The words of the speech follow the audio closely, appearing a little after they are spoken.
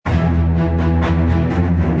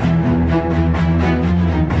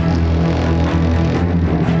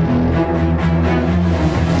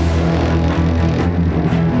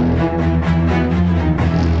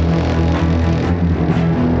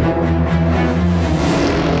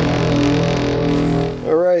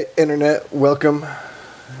Internet, welcome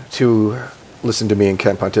to listen to me and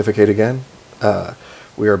Kent pontificate again.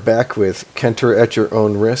 We are back with Kenter at Your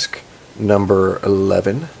Own Risk, number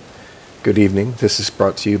 11. Good evening. This is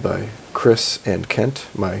brought to you by Chris and Kent,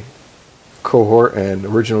 my cohort and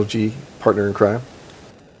original G partner in crime.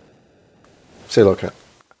 Say hello, Kent.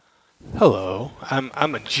 Hello.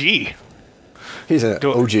 I'm a G. He's an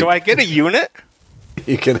OG. Do I get a unit?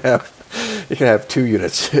 You can have 2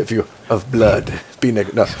 units if you of blood. Be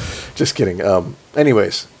negative. No, just kidding.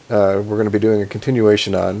 Anyways, we're going to be doing a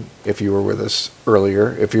continuation on, if you were with us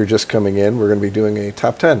earlier. If you're just coming in, we're going to be doing a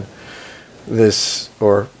top 10.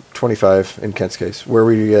 Or 25 in Kent's case,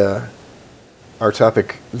 where our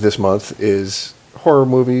topic this month is horror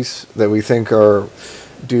movies that we think are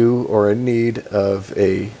due or in need of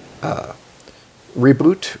a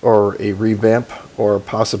reboot or a revamp, or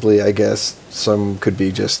possibly, I guess, some could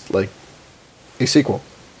be just like a sequel.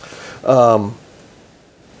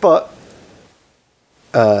 But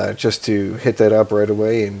just to hit that up right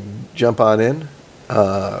away and jump on in,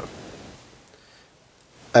 I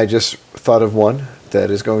just thought of one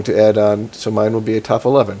that is going to add on, so mine will be a top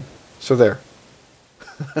 11. So there.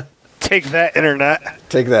 Take that, Internet.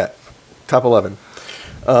 Take that. Top 11.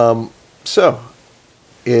 So,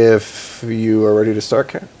 if you are ready to start,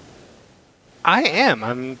 Ken? I am.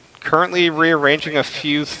 I'm currently rearranging a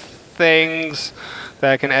few things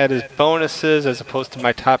that I can add as bonuses as opposed to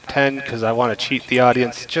my top 10 because I want to cheat the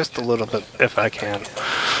audience just a little bit if I can.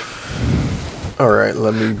 Alright,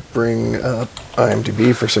 let me bring up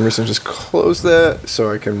IMDb. For some reason, just close that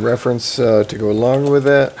so I can reference to go along with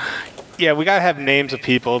that. Yeah, we gotta have names of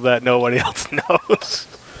people that nobody else knows.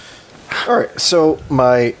 Alright, so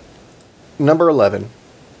my number 11,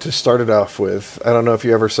 to start it off with, I don't know if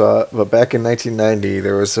you ever saw it, but back in 1990,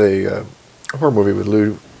 there was a horror movie with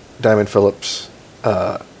Lou Diamond Phillips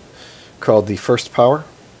called The First Power.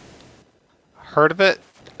 Heard of it?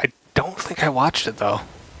 I don't think I watched it, though.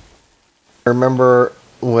 I remember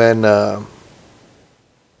when the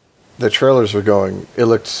trailers were going, it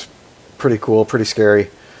looked pretty cool, pretty scary.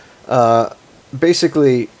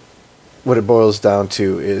 Basically, what it boils down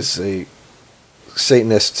to is a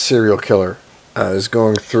Satanist serial killer is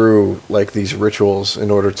going through like these rituals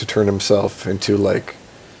in order to turn himself into, like,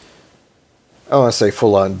 I don't want to say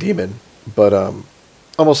full-on demon, but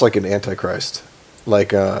almost like an antichrist. Like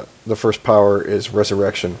the first power is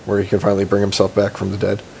resurrection, where he can finally bring himself back from the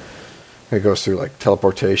dead. It goes through like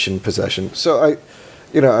teleportation, possession. So I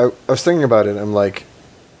was thinking about it. And I'm like,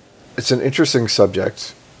 it's an interesting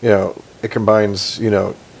subject. It combines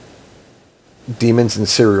demons and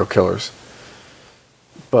serial killers.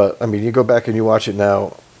 But I mean, you go back and you watch it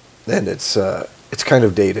now, and it's kind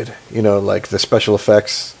of dated. Like the special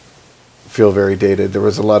effects feel very dated. There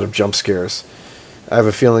was a lot of jump scares. I have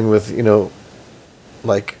a feeling with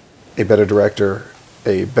like a better director,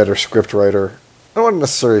 a better script writer. I don't want to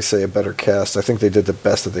necessarily say a better cast. I think they did the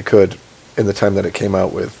best that they could in the time that it came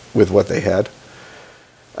out with what they had.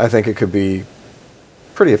 I think it could be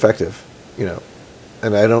pretty effective,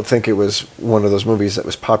 And I don't think it was one of those movies that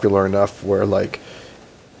was popular enough where, like,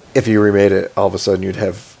 if you remade it, all of a sudden you'd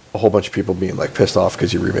have a whole bunch of people being, like, pissed off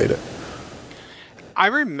because you remade it. I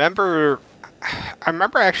remember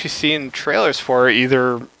actually seeing trailers for it,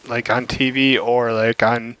 either like on TV or like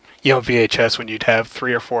on VHS, when you'd have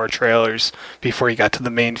 3 or 4 trailers before you got to the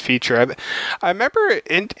main feature. I remember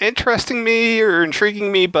it interesting me or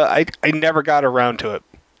intriguing me, but I never got around to it.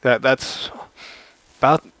 That's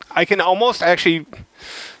about. I can almost actually.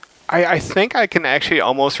 I think I can actually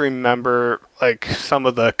almost remember like some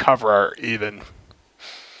of the cover art even.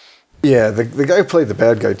 Yeah, the guy who played the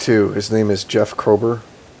bad guy too. His name is Jeff Krober.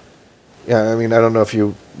 Yeah, I mean, I don't know if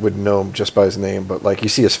you would know him just by his name, but like you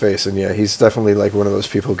see his face, and yeah, he's definitely like one of those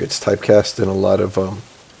people who gets typecast in a lot of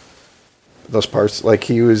those parts. Like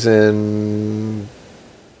he was in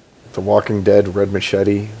The Walking Dead, Red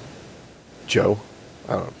Machete, Joe.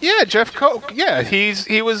 I don't know. Yeah, Jeff Koch. Yeah,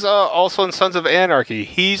 he was also in Sons of Anarchy.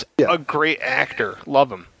 He's a great actor.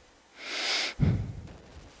 Love him.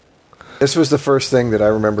 This was the first thing that I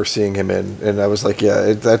remember seeing him in, and I was like,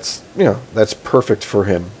 yeah, that's perfect for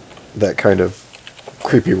him. That kind of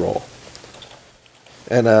creepy role.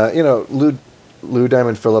 And Lou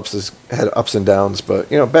Diamond Phillips has had ups and downs, but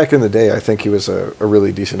back in the day, I think he was a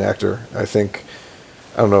really decent actor. I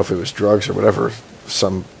don't know if it was drugs or whatever,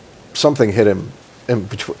 something hit him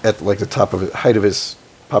at like the height of his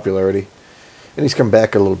popularity, and he's come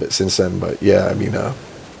back a little bit since then. But yeah, I mean,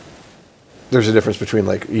 there's a difference between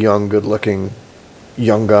like young, good-looking,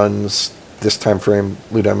 young guns this time frame,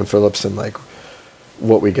 Lou Diamond Phillips, and like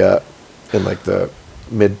what we got in like the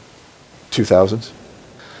mid 2000s.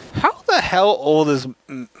 How the hell old is,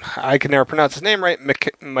 I can never pronounce his name right,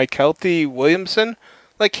 Mykelti Williamson?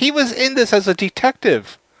 Like, he was in this as a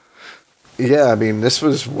detective. Yeah, I mean, this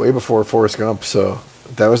was way before Forrest Gump, so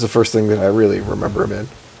that was the first thing that I really remember him in.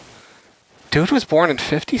 Dude was born in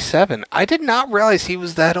 57. I did not realize he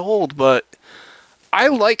was that old, but I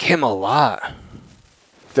like him a lot.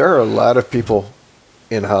 There are a lot of people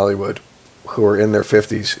in Hollywood who are in their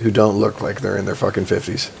 50s who don't look like they're in their fucking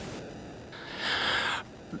 50s.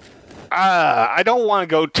 I don't want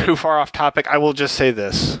to go too far off topic. I will just say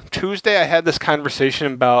this. Tuesday, I had this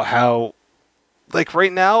conversation about how, like,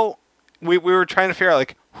 right now, we were trying to figure out,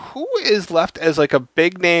 like, who is left as, like, a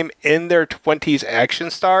big name in their 20s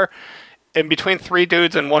action star. And between 3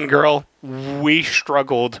 dudes and 1 girl, we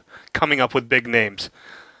struggled coming up with big names.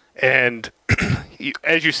 And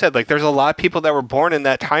as you said, like, there's a lot of people that were born in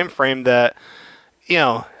that time frame that, you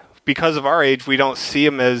know, because of our age, we don't see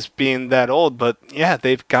them as being that old. But yeah,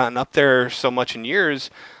 they've gotten up there so much in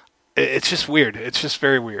years. It's just weird. It's just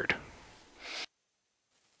very weird.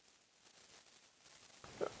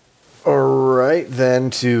 All right,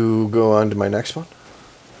 then to go on to my next one.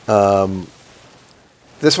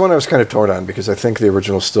 This one I was kind of torn on because I think the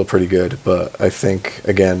original's still pretty good, but I think,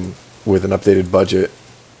 again, with an updated budget,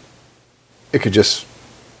 it could just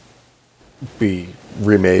be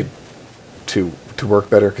remade to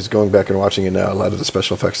work better, because going back and watching it now, a lot of the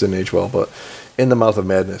special effects didn't age well, but In the Mouth of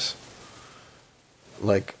Madness,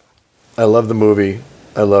 like, I love the movie.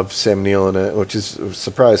 I love Sam Neill in it, which is a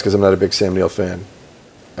surprise because I'm not a big Sam Neill fan.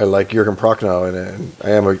 I like Jürgen Prochnow in it, and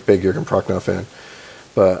I am a big Jürgen Prochnow fan.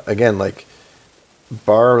 But again, like,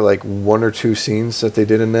 bar like 1 or 2 scenes that they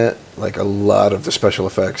did in that, like, a lot of the special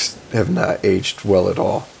effects have not aged well at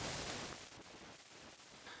all.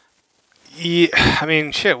 Yeah, I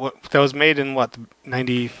mean, shit. That was made in what,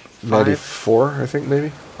 95? 94, I think,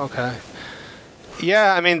 maybe. Okay.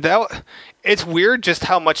 Yeah, I mean, it's weird just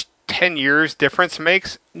how much 10 years difference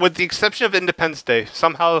makes, with the exception of Independence Day.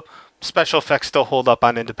 Somehow, special effects still hold up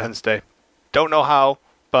on Independence Day. Don't know how,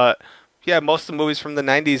 but yeah, most of the movies from the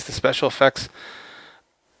 90s, the special effects,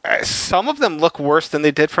 some of them look worse than they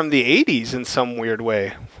did from the 80s in some weird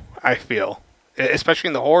way, I feel. Especially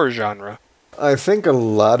in the horror genre. I think a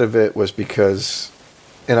lot of it was because,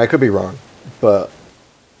 and I could be wrong, but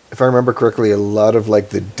if I remember correctly, a lot of like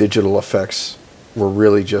the digital effects were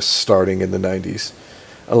really just starting in the 90s.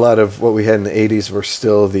 A lot of what we had in the 80s were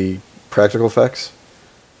still the practical effects.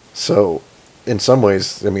 So, in some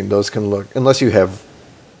ways, I mean, those can look, unless you have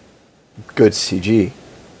good CG,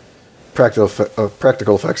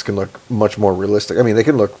 practical effects can look much more realistic. I mean, they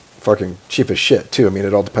can look fucking cheap as shit, too. I mean,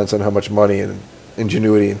 it all depends on how much money and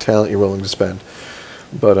ingenuity and talent you're willing to spend.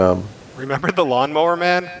 But remember the Lawnmower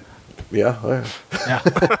Man? Yeah.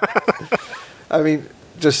 I mean,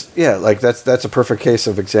 just, yeah, like, that's a perfect case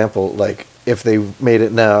of example. Like, if they made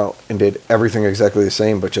it now and did everything exactly the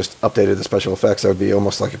same but just updated the special effects, that would be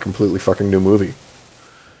almost like a completely fucking new movie.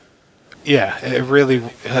 Yeah, it really,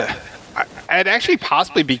 it'd actually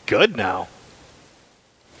possibly be good now.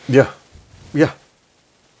 Yeah.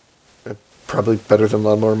 Probably better than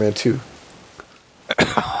Lawnmower Man 2.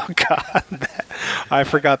 Oh, God. I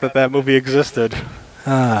forgot that movie existed.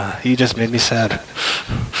 You just made me sad.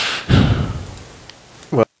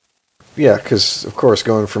 Well, yeah, because, of course,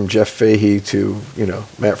 going from Jeff Fahey to,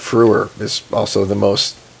 Matt Frewer is also the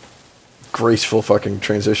most graceful fucking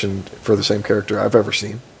transition for the same character I've ever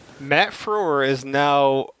seen. Matt Frewer is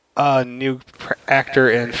now a new actor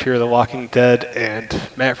in Fear the Walking Dead, and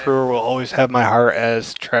Matt Frewer will always have my heart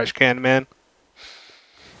as Trash Can Man.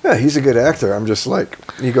 Yeah, he's a good actor. I'm just like,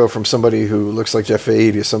 you go from somebody who looks like Jeff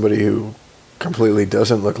Fahey to somebody who completely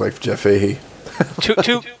doesn't look like Jeff Fahey.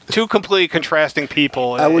 two completely contrasting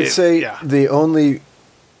people. I would say the only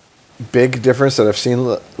big difference that I've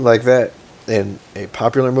seen like that in a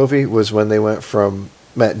popular movie was when they went from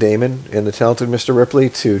Matt Damon in The Talented Mr. Ripley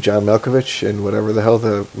to John Malkovich in whatever the hell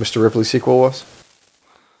the Mr. Ripley sequel was.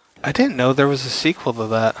 I didn't know there was a sequel to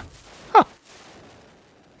that. Huh.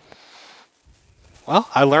 Well,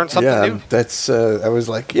 I learned something new. Yeah, that's. I was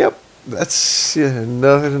like, yep, that's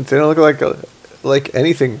nothing. They don't look like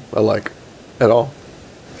anything alike at all.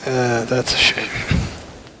 That's a shame.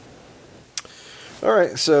 All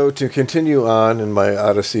right, so to continue on in my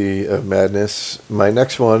Odyssey of Madness, my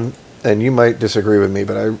next one, and you might disagree with me,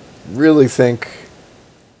 but I really think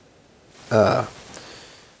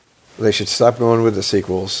they should stop going with the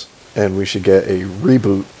sequels, and we should get a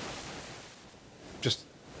reboot. Just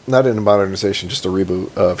not in a modernization, just a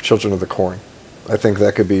reboot of Children of the Corn. I think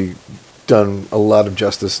that could be done a lot of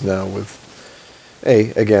justice now with,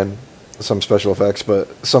 again, some special effects,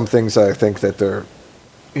 but some things I think that they're,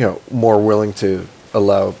 more willing to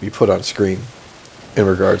allow be put on screen in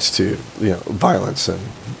regards to violence and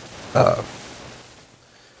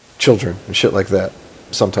children and shit like that.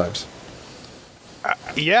 Sometimes.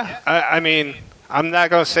 Yeah, I mean, I'm not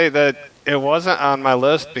going to say that it wasn't on my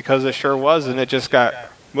list because it sure was, and it just got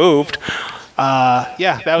moved.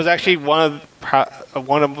 Yeah, that was actually one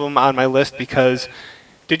of them on my list because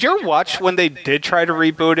did you ever watch when they did try to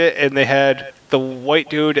reboot it and they had the white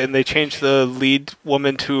dude and they changed the lead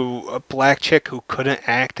woman to a black chick who couldn't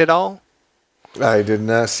act at all? I did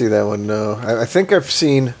not see that one. No, I think I've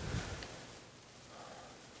seen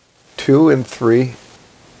 2 and 3,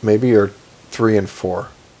 maybe, or 3 and 4,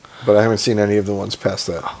 but I haven't seen any of the ones past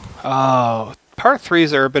that. Oh, part 3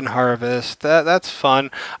 is Urban Harvest. That's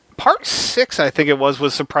fun. Part 6, I think it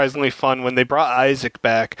was surprisingly fun when they brought Isaac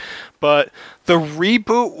back, but the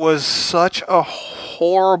reboot was such a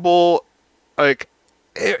horrible, like,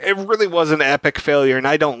 it really was an epic failure, and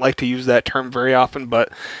I don't like to use that term very often,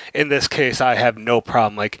 but in this case, I have no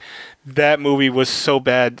problem. Like, that movie was so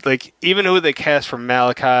bad. Like, even who they cast from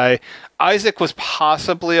Malachi, Isaac was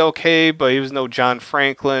possibly okay, but he was no John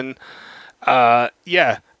Franklin.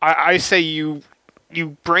 Yeah, I say you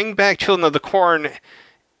bring back Children of the Corn,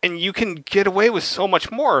 and you can get away with so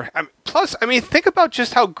much more. Plus, I mean, think about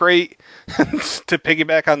just how great, to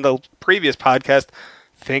piggyback on the previous podcast,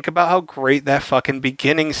 think about how great that fucking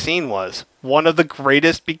beginning scene was. One of the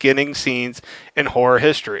greatest beginning scenes in horror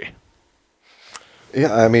history.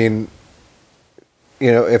 Yeah, I mean,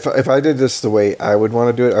 if I did this the way I would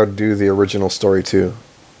want to do it, I would do the original story too,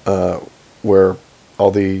 where all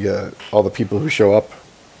the people who show up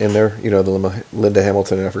in there, the Linda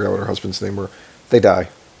Hamilton and I forgot what her husband's name were, they die.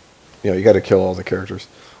 You got to kill all the characters.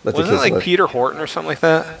 Wasn't it like Peter Horton or something like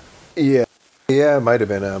that? Yeah, it might have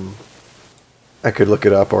been. I could look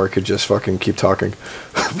it up, or I could just fucking keep talking.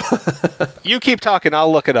 You keep talking,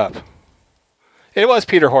 I'll look it up. It was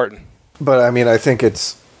Peter Horton. But I mean, I think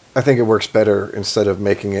it works better instead of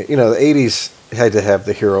making it. The '80s had to have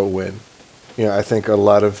the hero win. I think a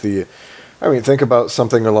lot of think about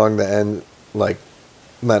something along the end, like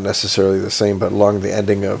not necessarily the same, but along the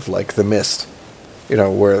ending of like The Mist.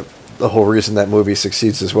 Where the whole reason that movie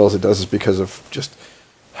succeeds as well as it does is because of just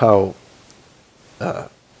how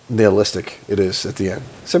nihilistic it is at the end.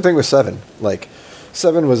 Same thing with Seven. Like,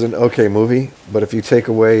 Seven was an okay movie, but if you take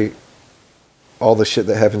away all the shit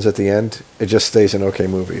that happens at the end, it just stays an okay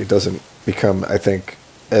movie. It doesn't become, I think,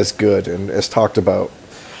 as good and as talked about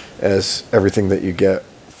as everything that you get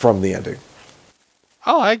from the ending.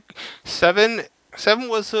 Seven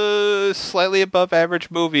was a slightly above average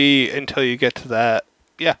movie until you get to that.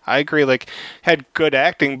 Yeah, I agree. Like, had good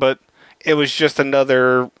acting, but it was just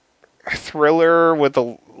another thriller with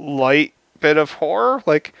a light bit of horror.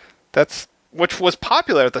 Like, which was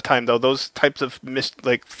popular at the time, though. Those types of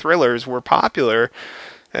thrillers were popular,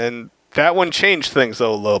 and that one changed things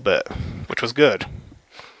though a little bit, which was good.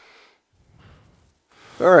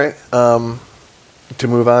 All right. To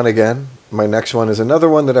move on again, my next one is another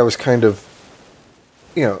one that I was kind of,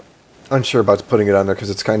 unsure about putting it on there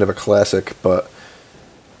because it's kind of a classic, but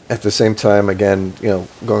at the same time, again,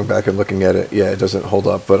 going back and looking at it, yeah, it doesn't hold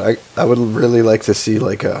up. But I would really like to see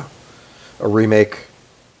like a remake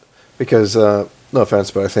because, no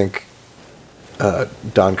offense, but I think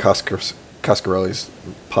Don Coscarelli's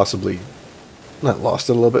possibly not lost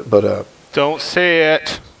it a little bit, but don't say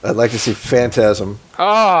it. I'd like to see Phantasm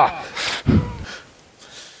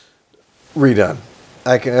redone.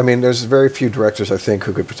 I mean, there's very few directors I think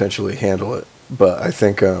who could potentially handle it, but I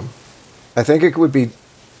think it would be,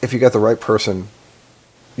 if you got the right person,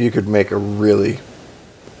 you could make a really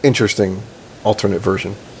interesting alternate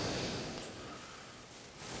version.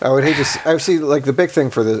 I would hate to. I would see like the big thing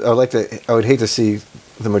for this. I would hate to see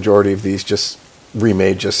the majority of these just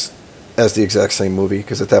remade just as the exact same movie,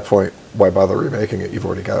 because at that point, why bother remaking it? You've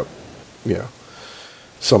already got,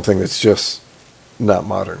 something that's just not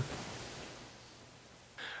modern.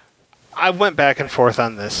 I went back and forth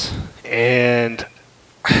on this, and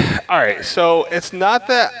all right, so it's not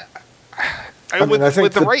that.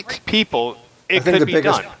 With the right people, it could be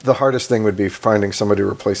done. The hardest thing would be finding somebody to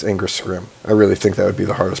replace Angus Scrimm. I really think that would be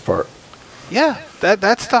the hardest part. Yeah,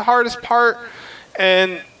 that's the hardest part,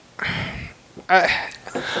 and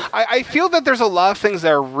I feel that there's a lot of things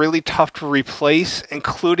that are really tough to replace,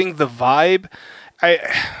 including the vibe. The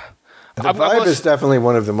vibe is definitely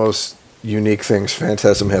one of the most unique things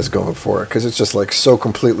Phantasm has going for it, because it's just like so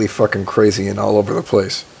completely fucking crazy and all over the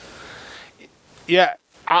place. Yeah.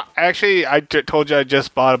 I told you I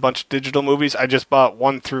just bought a bunch of digital movies. I just bought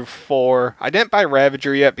 1 through 4. I didn't buy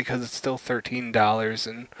Ravager yet because it's still $13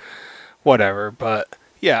 and whatever. But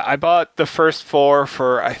Yeah, I bought the first 4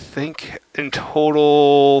 for, I think in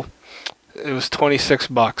total it was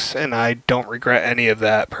 $26, and I don't regret any of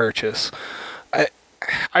that purchase. I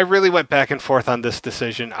I really went back and forth on this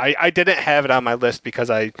decision. I didn't have it on my list because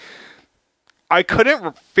I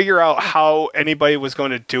couldn't figure out how anybody was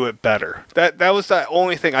going to do it better. That was the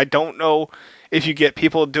only thing. I don't know if you get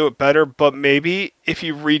people to do it better, but maybe if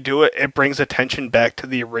you redo it, it brings attention back to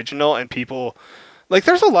the original, and people like.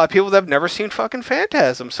 There's a lot of people that have never seen fucking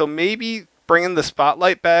Phantasm, so maybe bringing the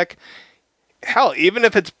spotlight back. Hell, even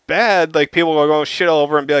if it's bad, like people are going to shit all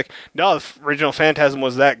over and be like, "No, the original Phantasm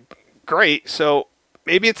was that great." So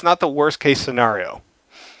maybe it's not the worst case scenario.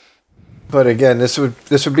 But again, this would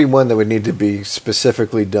be one that would need to be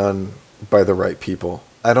specifically done by the right people.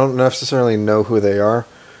 I don't necessarily know who they are.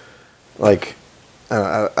 Like,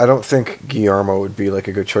 I don't think Guillermo would be like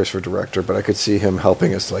a good choice for director, but I could see him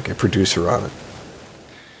helping as like a producer on it.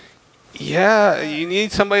 Yeah, you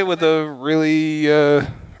need somebody with a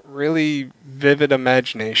really vivid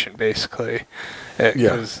imagination, basically. Yeah.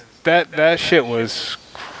 Because that shit was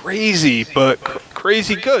crazy, but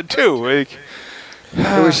crazy good too. Like,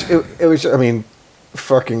 It was. I mean,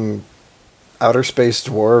 fucking outer space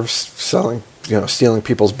dwarves selling, stealing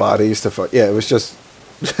people's bodies to fuck. Yeah, it was just.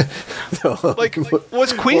 like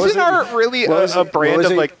was Cuisinart really a brand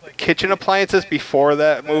of like kitchen appliances before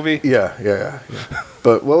that movie? Yeah.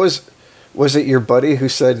 But was it your buddy who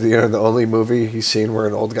said the only movie he's seen where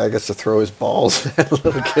an old guy gets to throw his balls at a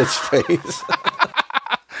little kid's face?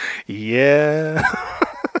 Yeah.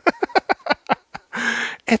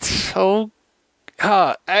 It's so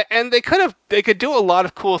and they could do a lot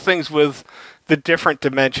of cool things with the different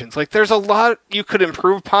dimensions. Like there's a lot you could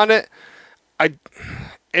improve upon it.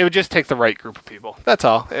 It would just take the right group of people. That's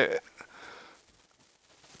all. I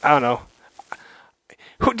don't know.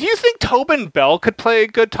 Who do you think Tobin Bell could play a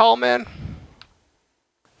good tall man?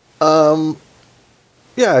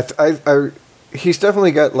 Yeah, he's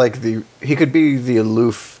definitely got like he could be the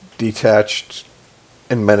aloof, detached,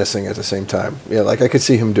 and menacing at the same time. Yeah, like I could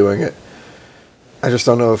see him doing it. I just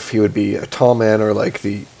don't know if he would be a tall man or like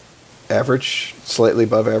the average, slightly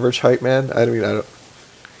above average height man. I don't.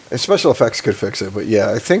 Special effects could fix it, but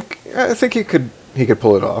yeah, I think he could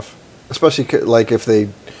pull it off. Especially like if they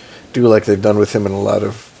do like they've done with him in a lot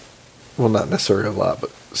of, well, not necessarily a lot,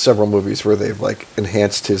 but several movies where they've like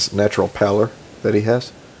enhanced his natural pallor that he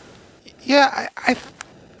has. Yeah,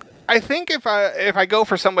 I think if I go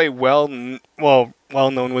for somebody well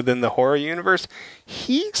known within the horror universe,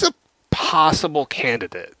 he's a possible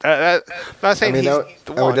candidate. I'm not saying he's the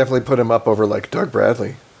one. I would definitely put him up over like Doug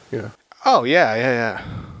Bradley. Yeah. Oh yeah.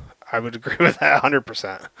 I would agree with that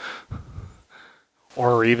 100%.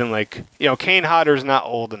 Or even like Kane Hodder's not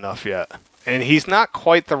old enough yet, and he's not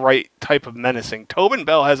quite the right type of menacing. Tobin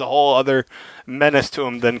Bell has a whole other menace to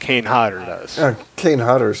him than Kane Hodder does. Kane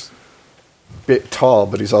Hodder's bit tall,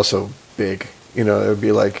 but he's also big. It would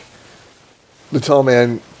be like the tall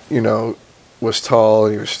man. Was tall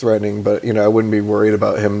and he was threatening, but I wouldn't be worried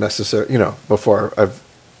about him necessarily. Before I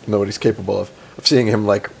know what he's capable of seeing him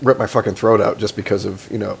like rip my fucking throat out just because of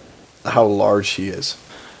how large he is.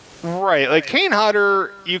 Right, like Kane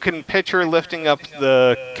Hodder, you can picture lifting up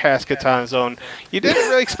the caskets on his own. You didn't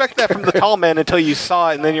really expect that from the tall man until you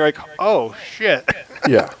saw it, and then you're like, oh shit.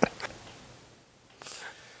 Yeah.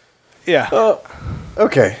 Yeah.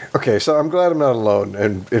 Okay. So I'm glad I'm not alone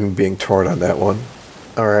in being torn on that one.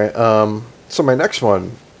 All right. So my next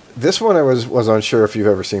one, this one I was unsure if you've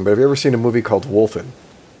ever seen, but have you ever seen a movie called Wolfen?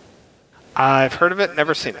 I've heard of it,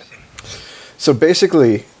 never seen it. So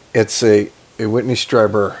basically, it's a Whitney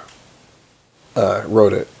Strieber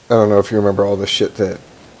wrote it. I don't know if you remember all the shit that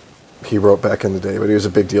he wrote back in the day, but he was a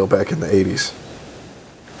big deal back in the 80s.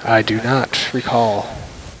 I do not recall.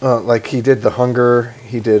 Like he did The Hunger,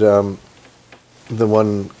 he did the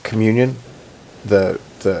one Communion, the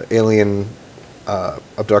alien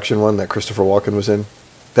abduction one that Christopher Walken was in.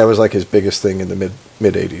 That was like his biggest thing in the mid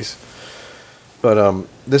 80s. But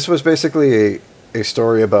this was basically a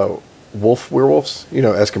story about werewolves,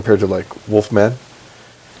 as compared to like wolfmen.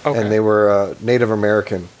 Okay. And they were Native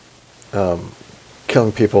American,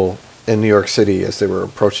 killing people in New York City as they were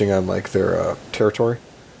approaching on like their territory.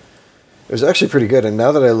 It was actually pretty good. And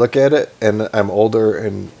now that I look at it, and I'm older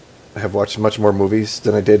and have watched much more movies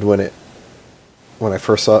than I did when I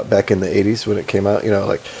first saw it back in the 80s when it came out,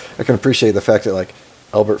 like I can appreciate the fact that like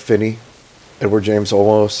Albert Finney, Edward James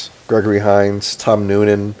Olmos, Gregory Hines, Tom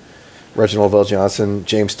Noonan, Reginald VelJohnson,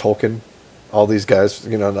 James Tolkien, all these guys,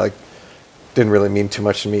 like didn't really mean too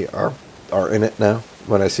much to me are in it now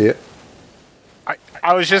when I see it.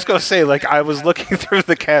 I was just going to say, like, I was looking through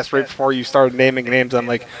the cast right before you started naming names. I'm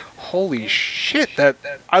like, holy shit, that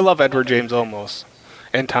I love Edward James Olmos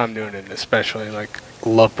and Tom Noonan especially. Like,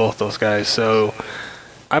 love both those guys. So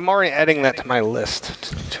I'm already adding that to my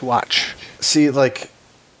list to watch. See, like,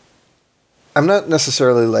 I'm not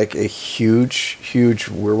necessarily like a huge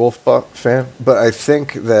werewolf fan, but I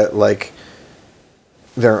think that like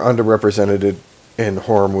they're underrepresented in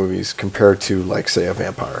horror movies compared to like say a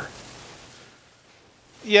vampire.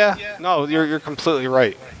 Yeah, no, you're completely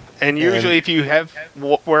right. And usually, if you have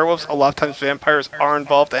werewolves, a lot of times vampires are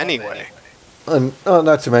involved anyway. And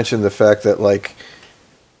not to mention the fact that like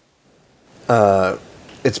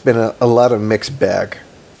it's been a lot of mixed bag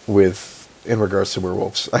in regards to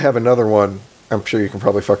werewolves. I have another one. I'm sure you can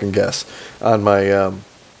probably fucking guess on my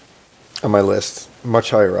list,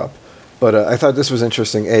 much higher up. But I thought this was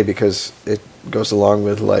interesting, because it goes along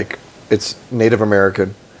with like it's Native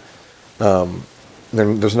American.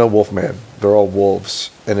 There's no wolf man. They're all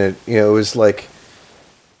wolves, and it was like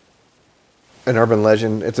an urban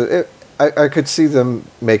legend. I could see them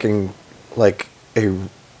making like a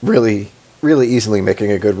really easily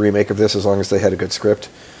making a good remake of this as long as they had a good script,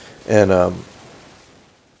 and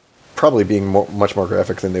probably being much more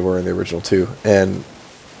graphic than they were in the original too. And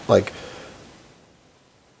like,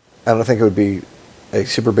 I don't think it would be a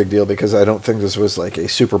super big deal because I don't think this was like a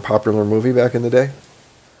super popular movie back in the day.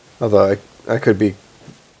 Although I could be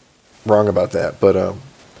wrong about that, but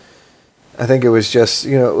I think it was just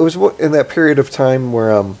it was in that period of time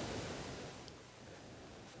where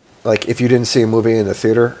like if you didn't see a movie in the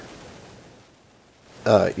theater,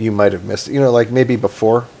 you might have missed it. Like maybe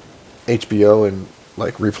before HBO and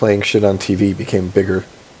like replaying shit on TV became bigger.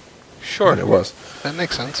 Sure, than it was. That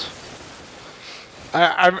makes sense.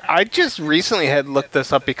 I just recently had looked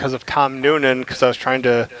this up because of Tom Noonan, because I was trying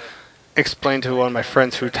to explain to one of my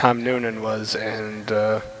friends who Tom Noonan was, and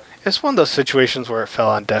it's one of those situations where it fell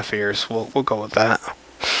on deaf ears. We'll go with that.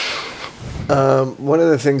 One of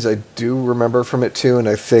the things I do remember from it too, and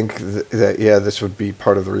I think that this would be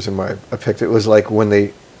part of the reason why I picked it, was like when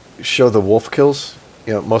they show the wolf kills.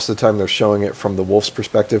 Most of the time they're showing it from the wolf's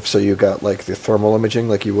perspective, so you got like the thermal imaging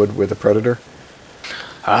like you would with a predator.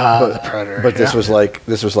 The Predator. But this was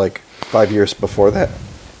like 5 years before that.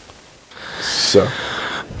 So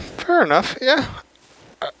fair enough. Yeah.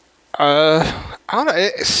 I don't know.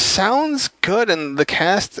 It sounds good, and the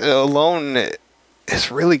cast alone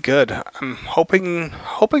is really good. I'm hoping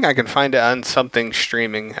I can find it on something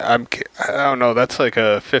streaming. I don't know. That's like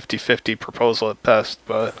a 50-50 proposal at best,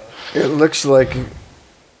 but it looks like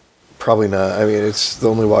probably not. I mean, it's the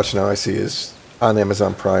only watch now I see is on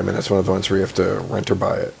Amazon Prime, and it's one of the ones where you have to rent or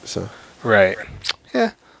buy it. So right.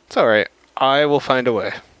 Yeah, it's all right. I will find a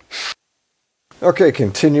way. Okay,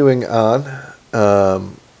 continuing on.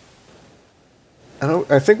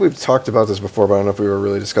 I think we've talked about this before, but I don't know if we were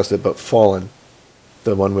really discussed it. But Fallen,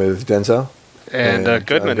 the one with Denzel and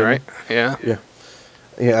Goodman, right? Yeah.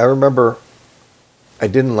 I remember. I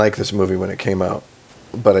didn't like this movie when it came out,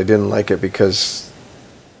 but I didn't like it because,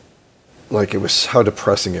 like, it was how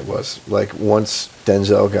depressing it was. Like, once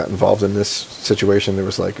Denzel got involved in this situation, there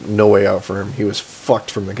was like no way out for him. He was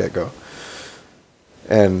fucked from the get-go.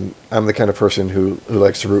 And I'm the kind of person who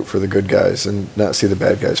likes to root for the good guys and not see the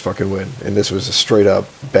bad guys fucking win. And this was a straight up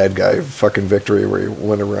bad guy fucking victory where he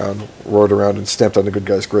went around, roared around, and stamped on the good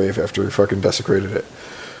guy's grave after he fucking desecrated it.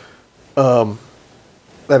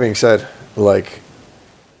 That being said, like,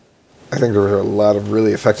 I think there were a lot of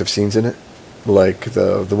really effective scenes in it. Like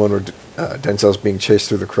the one where Denzel's being chased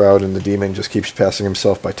through the crowd and the demon just keeps passing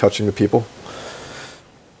himself by touching the people.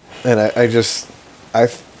 And I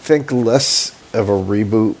think less of a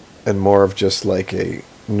reboot and more of just like a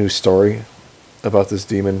new story about this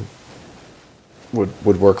demon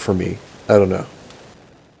would work for me. I don't know.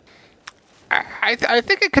 I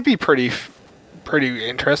think it could be pretty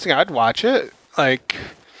interesting. I'd watch it. Like,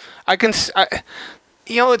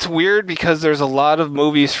 it's weird because there's a lot of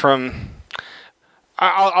movies from.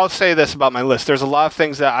 I'll say this about my list. There's a lot of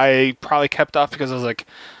things that I probably kept off because I was like,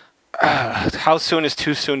 how soon is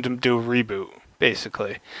too soon to do a reboot,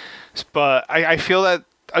 basically. But I feel that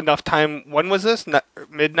enough time. When was this?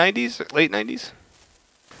 Mid 90s? Late 90s?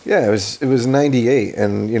 Yeah, it was 98,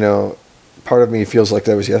 and part of me feels like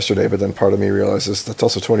that was yesterday, but then part of me realizes that's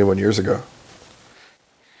also 21 years ago.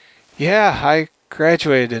 Yeah, I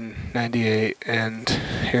graduated in 98, and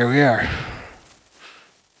here we are.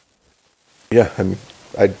 Yeah, and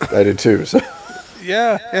I did too. So.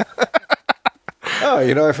 Yeah. Oh,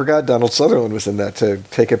 I forgot Donald Sutherland was in that, to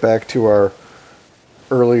take it back to our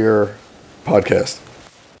earlier podcast.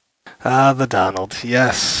 The Donald,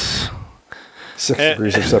 yes. 6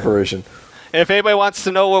 degrees of separation. If anybody wants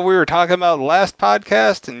to know what we were talking about last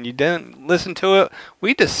podcast and you didn't listen to it,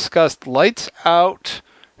 we discussed Lights Out,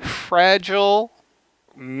 Fragile,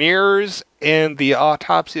 Mirrors, and The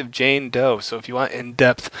Autopsy of Jane Doe. So if you want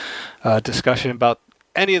in-depth discussion about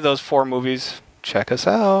any of those 4 movies, check us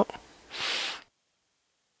out.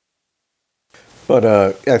 But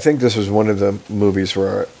I think this was one of the movies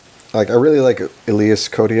where, like, I really like Elias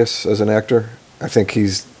Koteas as an actor. I think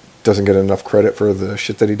doesn't get enough credit for the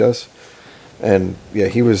shit that he does. And yeah,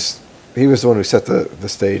 he was the one who set the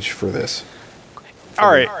stage for this.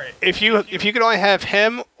 All right. If you could only have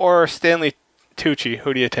him or Stanley Tucci,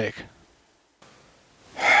 who do you take?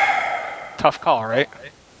 Tough call, right?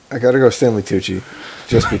 I got to go Stanley Tucci,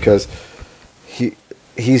 just because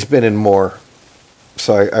he's been in more.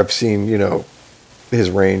 So I've seen,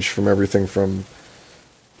 his range from everything from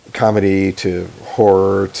comedy to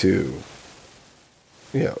horror to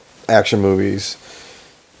action movies.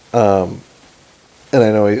 And I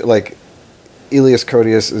know Elias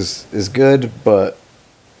Koteas is good, but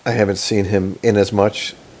I haven't seen him in as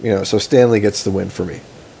much. So Stanley gets the win for me.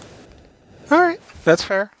 All right, that's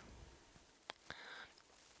fair.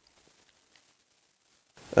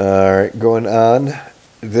 All right, going on.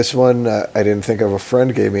 This one, I didn't think of. A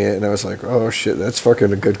friend gave me it, and I was like, oh, shit, that's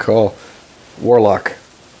fucking a good call. Warlock.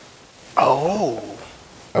 Oh.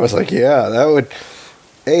 I was like, yeah, that would...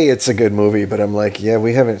 it's a good movie, but I'm like, yeah,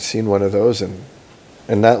 we haven't seen one of those, and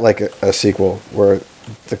not like a sequel, where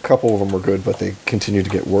the couple of them were good, but they continued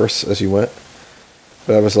to get worse as you went.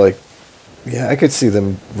 But I was like, yeah, I could see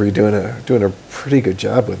them doing a pretty good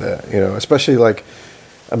job with that, especially, like,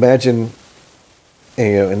 imagine...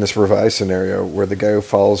 in this revised scenario where the guy who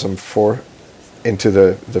follows him into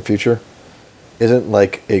the future isn't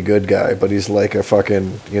like a good guy, but he's like a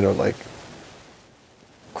fucking, like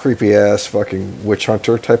creepy ass fucking witch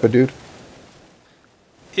hunter type of dude.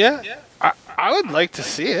 Yeah. I would like to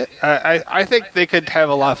see it. I think they could have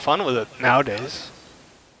a lot of fun with it nowadays.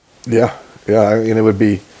 Yeah. I mean, it would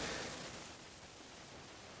be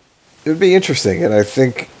interesting, and I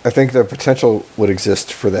think the potential would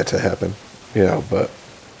exist for that to happen. But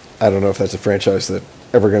I don't know if that's a franchise that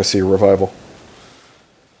ever going to see a revival.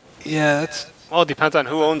 Yeah, it depends on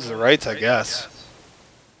who owns the rights, I guess.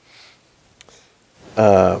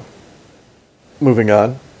 Moving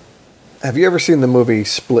on. Have you ever seen the movie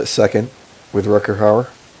Split Second with Rutger Hauer?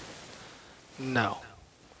 No.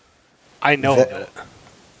 I know of it.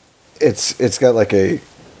 It's got like a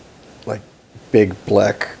big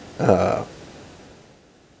black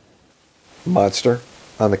monster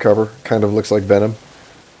on the cover. Kind of looks like Venom.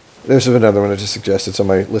 There's another one I just suggested, so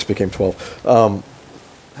my list became 12.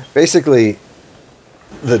 Basically,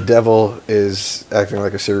 the devil is acting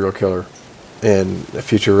like a serial killer in a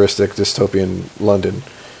futuristic dystopian London,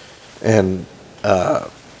 and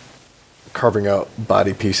carving out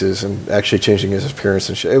body pieces and actually changing his appearance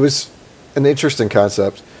and shit. It was an interesting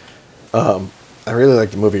concept. I really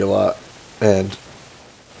liked the movie a lot, and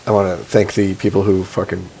I want to thank the people who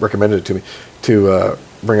fucking recommended it to me to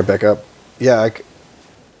bring it back up. Yeah,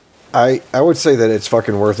 I would say that it's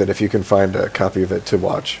fucking worth it if you can find a copy of it to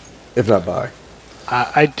watch, if not buy.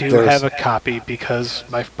 I do have a copy because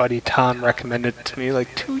my buddy Tom recommended it to me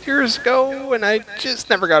like 2 years ago, and I just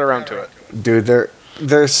never got around to it. Dude,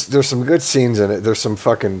 there's some good scenes in it. There's some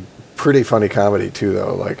fucking pretty funny comedy too,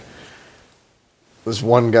 though. Like, this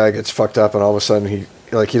one guy gets fucked up, and all of a sudden he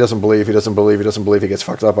doesn't believe, he gets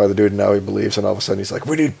fucked up by the dude, and now he believes, and all of a sudden he's like,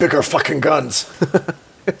 we need bigger fucking guns.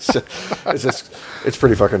 It's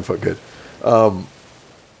pretty fucking good.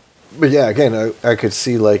 But yeah, again, I could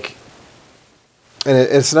see, like, and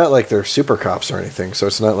it's not like they're super cops or anything, so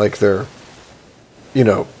it's not like they're,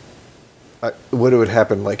 what would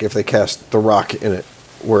happen, like, if they cast The Rock in it,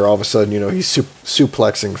 where all of a sudden, he's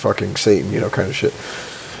suplexing fucking Satan, kind of shit.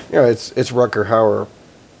 It's Rutger Hauer,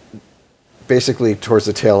 basically towards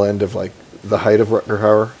the tail end of, like, the height of Rutger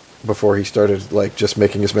Hauer, before he started, like, just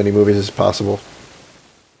making as many movies as possible.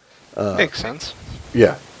 Makes sense.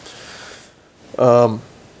 Yeah. So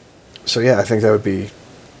yeah, I think that would be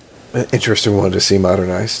an interesting one to see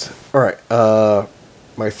modernized. All right.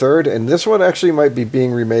 My third, and this one actually might be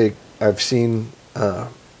being remade. I've seen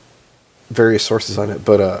various sources on it,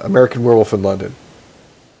 but American Werewolf in London.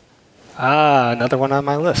 Another one on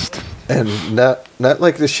my list. And not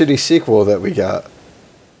like the shitty sequel that we got,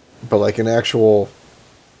 but like an actual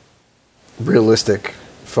realistic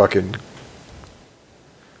fucking...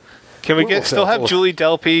 Can we still have Julie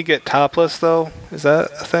Delpy get topless, though? Is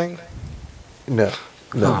that a thing? No,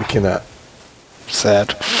 we cannot.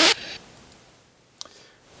 Sad.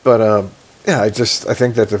 But yeah, I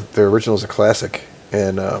think that the original is a classic,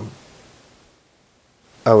 and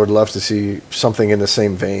I would love to see something in the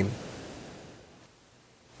same vein.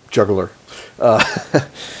 Juggler. Uh,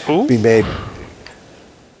 Who? be made.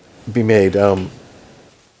 Be made.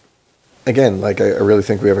 Again, like, I really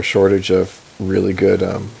think we have a shortage of really good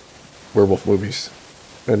werewolf movies.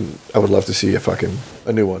 And I would love to see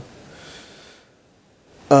a new one.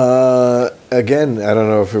 Again, I don't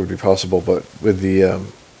know if it would be possible, but with the,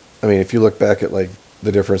 I mean, if you look back at, like,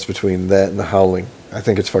 the difference between that and The Howling, I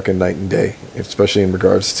think it's fucking night and day, especially in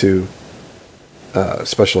regards to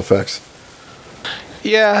special effects.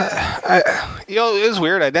 Yeah, it was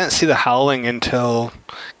weird. I didn't see The Howling until,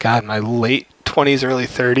 God, my late 20s, early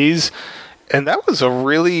 30s, and that was a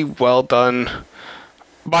really well done.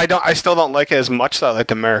 But I still don't like it as much as I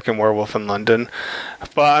liked American Werewolf in London.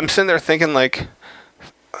 But I'm sitting there thinking,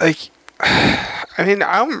 I mean,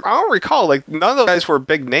 I don't recall, like, none of those guys were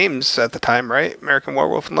big names at the time, right? American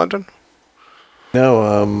Werewolf in London?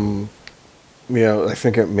 No, I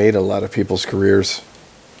think it made a lot of people's careers,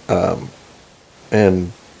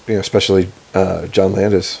 and especially John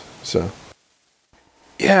Landis. So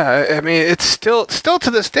Yeah, I mean, it's still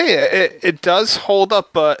to this day, it does hold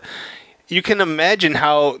up, but you can imagine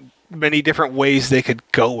how many different ways they could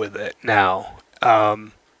go with it now.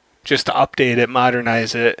 Just to update it,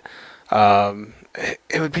 modernize it.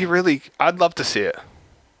 It would be really, I'd love to see it.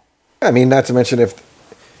 I mean, not to mention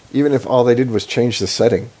even if all they did was change the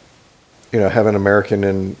setting, have an American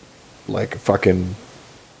in, like, fucking,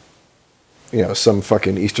 some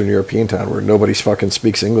fucking Eastern European town where nobody fucking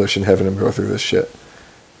speaks English and having them go through this shit.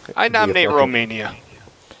 I nominate Romania.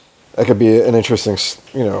 That could be an interesting,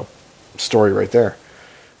 story right there.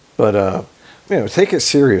 But, take it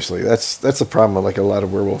seriously. That's the problem with, like, a lot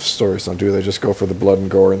of werewolf stories don't do. They just go for the blood and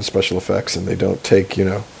gore and the special effects, and they don't take,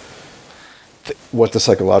 what the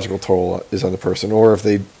psychological toll is on the person. Or if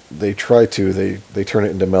they try to, they turn it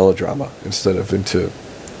into melodrama instead of into,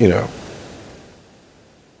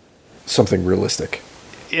 something realistic.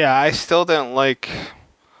 Yeah, I still didn't like.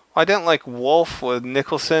 I didn't like Wolf with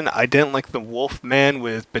Nicholson. I didn't like the Wolf Man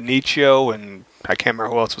with Benicio, and I can't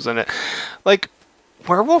remember who else was in it. Like,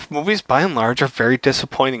 werewolf movies, by and large, are very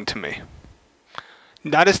disappointing to me.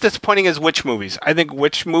 Not as disappointing as witch movies. I think the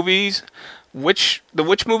witch movie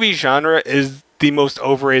genre is the most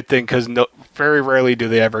overrated thing because very rarely do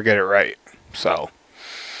they ever get it right. So,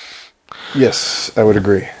 yes, I would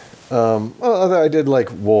agree. Well, I did like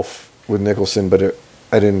Wolf with Nicholson, but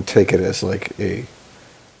I didn't take it as like a.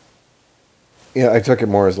 Yeah, I took it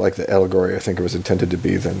more as like the allegory I think it was intended to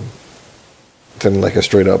be than like a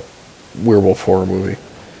straight up werewolf horror movie.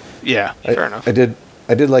 Yeah, fair enough. I did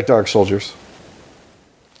like Dog Soldiers.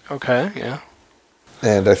 Okay, yeah.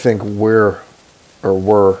 And I think were,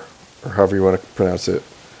 or however you want to pronounce it,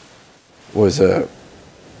 was a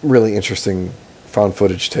really interesting found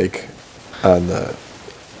footage take on the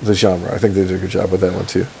genre. I think they did a good job with that one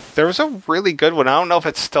too. There was a really good one. I don't know if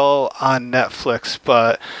it's still on Netflix,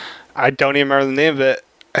 but I don't even remember the name of it.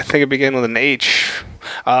 I think it began with an H.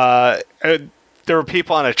 There were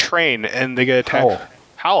people on a train and they get attacked.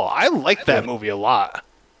 Howl. I liked that movie a lot.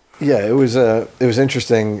 Yeah, it was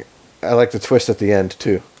interesting. I liked the twist at the end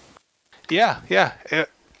too. Yeah. I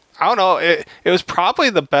don't know. It was probably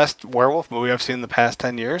the best werewolf movie I've seen in the past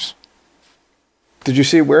 10 years. Did you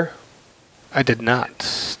see it where? I did not.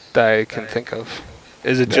 That I can think of.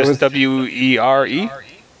 Is it just W-E-R-E?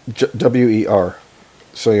 W-E-R.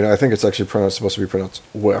 So, I think it's actually supposed to be pronounced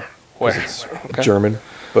where. It's okay. German.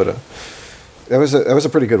 But that was a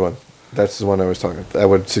pretty good one. That's the one I was talking about. I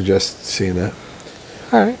would suggest seeing that.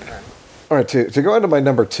 All right. To go on to my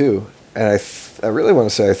number 2, and I really want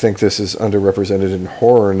to say I think this is underrepresented in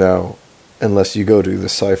horror now, unless you go to the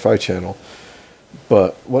Sci-Fi Channel.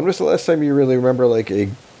 But when was the last time you really remember like a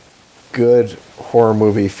good horror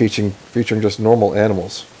movie featuring just normal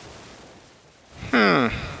animals?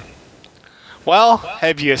 Well,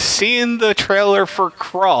 have you seen the trailer for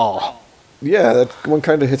Crawl? Yeah, that one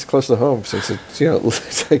kind of hits close to home since it's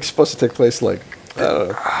it's supposed to take place like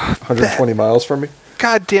 120 miles from me.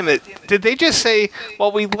 God damn it! Did they just say,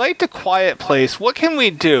 "Well, we liked A Quiet Place. What can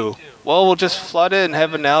we do?" Well, we'll just flood it and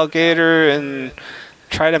have an alligator and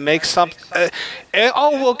try to make something.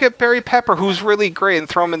 We'll get Barry Pepper, who's really great, and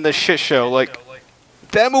throw him in this shit show. Like,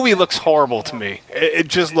 that movie looks horrible to me. It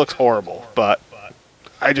just looks horrible. But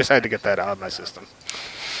I just had to get that out of my system.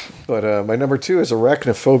 But my number 2 is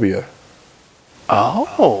Arachnophobia.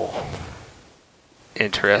 Oh,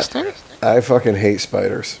 interesting. I fucking hate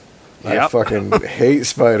spiders. Yep. I fucking hate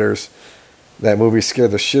spiders. That movie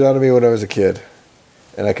scared the shit out of me when I was a kid.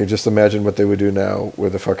 And I could just imagine what they would do now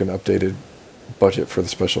with a fucking updated budget for the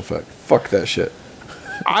special effect. Fuck that shit.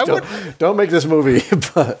 I would. Don't make this movie,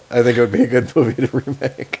 but I think it would be a good movie to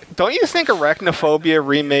remake. Don't you think Arachnophobia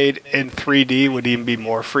remade in 3D would even be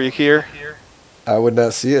more freakier? I would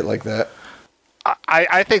not see it like that.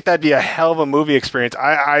 I think that'd be a hell of a movie experience.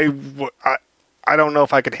 I don't know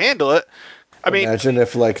if I could handle it. Imagine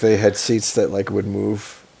if like they had seats that like would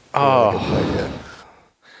move. Oh.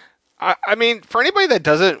 I mean, for anybody that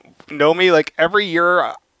doesn't know me, like every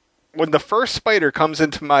year when the first spider comes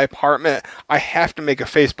into my apartment, I have to make a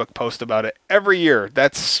Facebook post about it. Every year.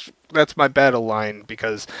 That's my battle line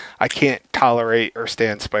because I can't tolerate or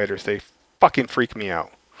stand spiders. They fucking freak me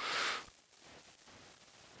out.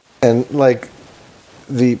 And like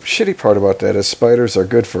the shitty part about that is spiders are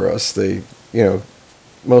good for us. They,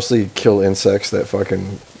 mostly kill insects that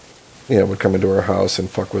fucking, would come into our house and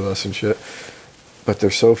fuck with us and shit. But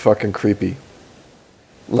they're so fucking creepy.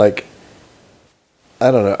 Like,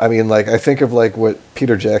 I don't know. I mean, like, I think of like what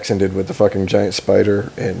Peter Jackson did with the fucking giant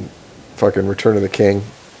spider in fucking Return of the King.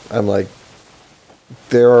 I'm like,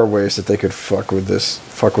 there are ways that they could fuck with us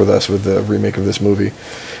with the remake of this movie.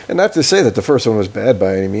 And not to say that the first one was bad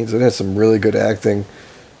by any means. It had some really good acting,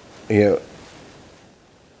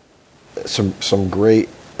 some great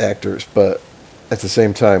actors, but at the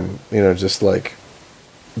same time, just like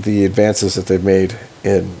the advances that they've made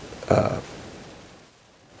in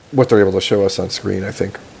what they're able to show us on screen, I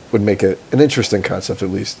think would make it an interesting concept at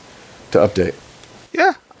least to update.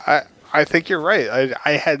 Yeah, I think you're right.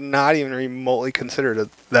 I had not even remotely considered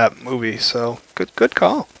that movie, so good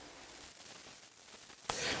call.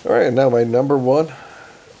 All right, and now my number one.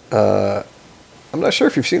 I'm not sure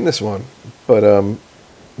if you've seen this one, but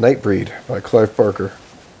Nightbreed by Clive Barker.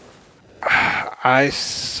 I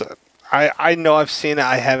know I've seen it.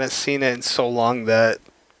 I haven't seen it in so long that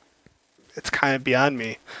it's kind of beyond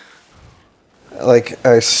me. Like,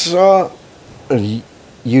 I saw a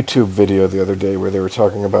YouTube video the other day where they were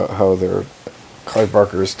talking about how Clive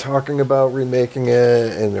Barker is talking about remaking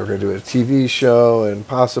it, and they're going to do a TV show, and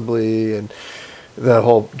possibly, and the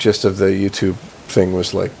whole gist of the YouTube thing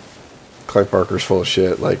was like, Clive Barker's full of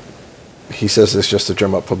shit. Like, he says this just to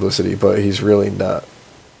drum up publicity, but he's really not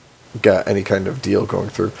got any kind of deal going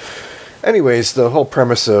through. Anyways, the whole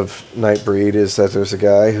premise of Nightbreed is that there's a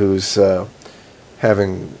guy who's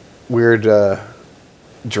having weird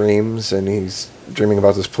dreams, and he's dreaming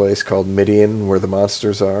about this place called Midian where the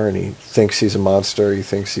monsters are, and he thinks he's a monster. He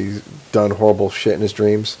thinks he's done horrible shit in his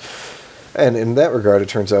dreams. And in that regard, it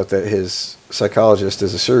turns out that his psychologist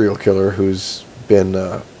is a serial killer who's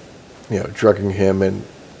been, drugging him and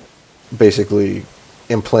basically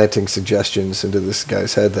implanting suggestions into this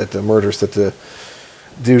guy's head that the murders that the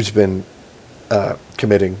dude's been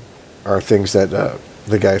committing are things that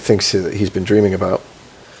the guy thinks he's been dreaming about.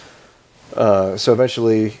 So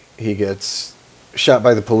eventually he gets shot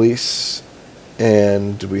by the police,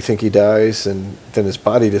 and we think he dies, and then his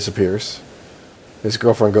body disappears. His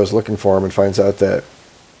girlfriend goes looking for him and finds out that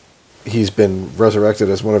he's been resurrected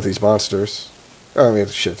as one of these monsters. I mean,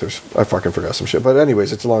 shit, I fucking forgot some shit. But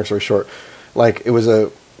anyways, it's a long story short. Like, it was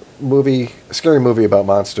a scary movie about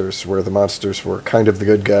monsters, where the monsters were kind of the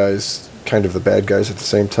good guys, kind of the bad guys at the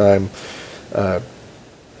same time.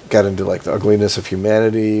 Got into, like, the ugliness of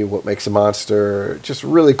humanity, what makes a monster. Just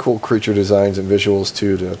really cool creature designs and visuals,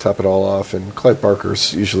 too, to top it all off. And Clive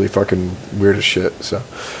Barker's usually fucking weird as shit, so...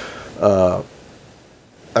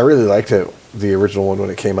 I really liked it, the original one, when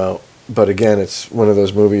it came out. But again, it's one of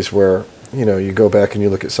those movies where, you go back and you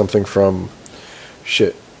look at something from,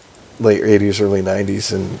 late 80s, early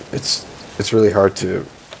 90s, and it's really hard to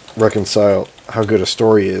reconcile how good a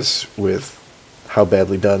story is with how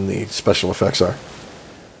badly done the special effects are.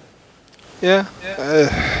 Yeah.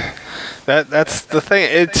 That's the thing.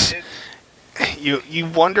 It's... You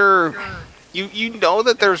wonder... You know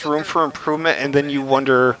that there's room for improvement, and then you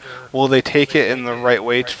wonder, will they take it in the right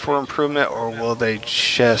way for improvement, or will they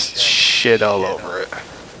just shit all over it?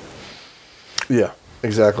 Yeah,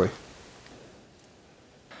 exactly.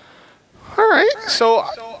 All right, so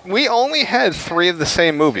we only had 3 of the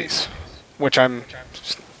same movies, which I'm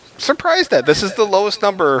surprised at. This is the lowest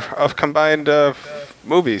number of combined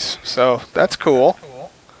movies, so that's cool.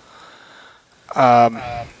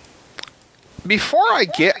 Before I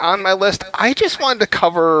get on my list, I just wanted to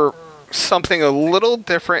cover something a little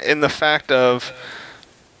different in the fact of,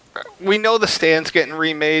 we know The Stand's getting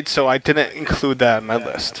remade, so I didn't include that on my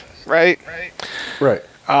list, right? Right.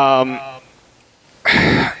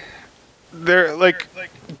 There, like,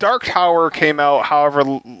 Dark Tower came out, however,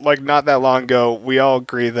 like, not that long ago. We all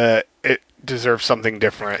agree that it deserves something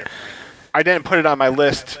different. I didn't put it on my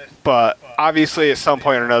list, but obviously at some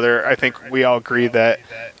point or another, I think we all agree that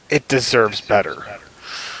it deserves better.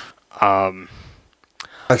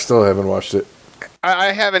 I still haven't watched it.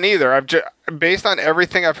 I haven't either. Based on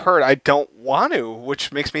everything I've heard, I don't want to,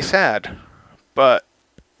 which makes me sad. But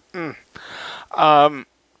I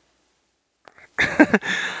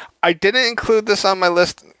didn't include this on my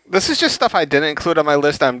list. This is just stuff I didn't include on my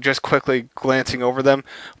list. I'm just quickly glancing over them.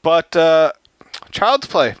 But Child's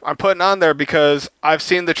Play, I'm putting on there because I've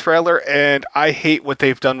seen the trailer and I hate what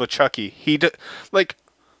they've done with Chucky.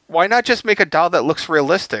 Why not just make a doll that looks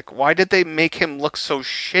realistic? Why did they make him look so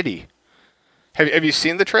shitty? Have you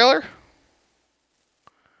seen the trailer?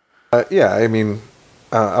 Yeah, I mean,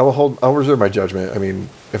 I'll reserve my judgment. I mean,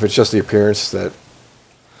 if it's just the appearance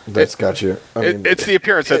that's got you. I mean, it's the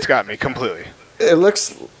appearance that's got me completely. It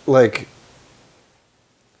looks like,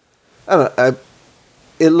 I don't know.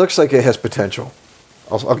 It looks like it has potential.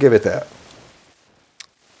 I'll give it that.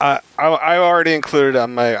 I already included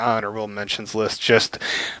on my honorable mentions list just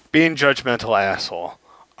being judgmental asshole.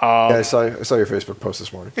 Yeah, I saw your Facebook post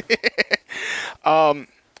this morning.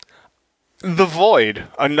 The Void,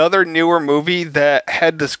 another newer movie that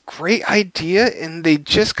had this great idea and they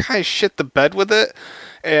just kind of shit the bed with it.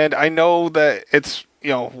 And I know that it's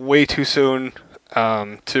way too soon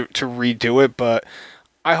to redo it, but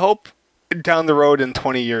I hope down the road in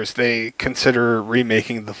 20 years they consider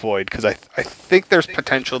remaking The Void because I think there's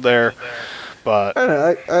potential there. But I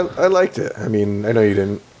don't know, I liked it. I mean, I know you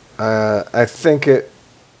didn't. I think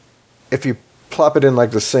if you plop it in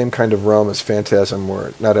like the same kind of realm as Phantasm,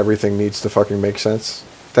 where not everything needs to fucking make sense,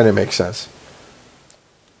 then it makes sense.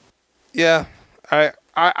 Yeah,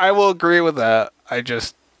 I will agree with that. I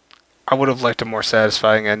would have liked a more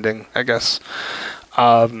satisfying ending, I guess.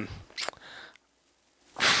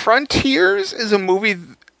 Frontiers is a movie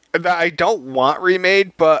that I don't want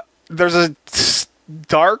remade, but there's a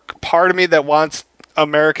dark part of me that wants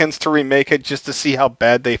Americans to remake it just to see how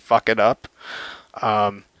bad they fuck it up.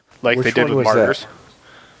 Like Which they did one with was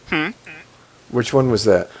Martyrs. Which one was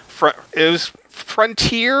that? It was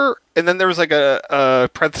Frontier, and then there was like a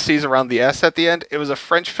parentheses around the S at the end. It was a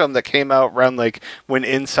French film that came out around like when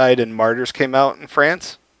Inside and Martyrs came out in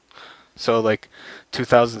France. So like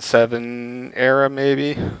 2007 era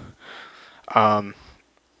maybe.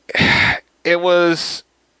 It was,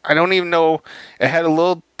 I don't even know, it had a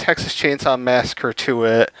little Texas Chainsaw Massacre to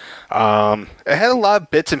it. It had a lot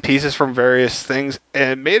of bits and pieces from various things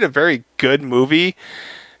and it made a very good movie.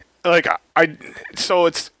 So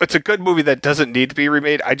it's a good movie that doesn't need to be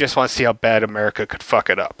remade. I just want to see how bad America could fuck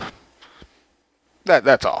it up.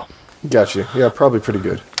 That's all. Gotcha. Yeah, probably pretty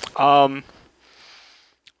good. And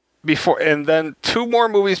then two more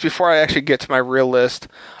movies before I actually get to my real list.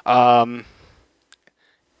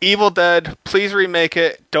 Evil Dead, please remake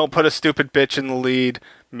it. Don't put a stupid bitch in the lead.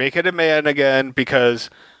 Make it a man again, because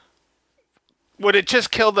would it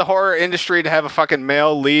just kill the horror industry to have a fucking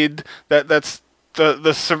male lead that's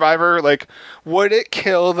the survivor? Like, would it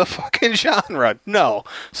kill the fucking genre? No.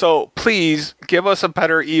 So please give us a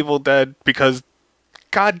better Evil Dead, because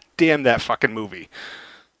god damn that fucking movie.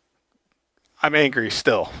 I'm angry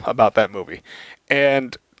still about that movie.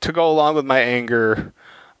 And to go along with my anger,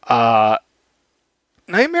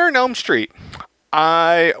 Nightmare on Elm Street.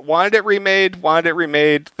 I wanted it remade.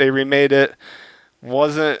 They remade it.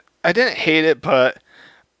 I didn't hate it, but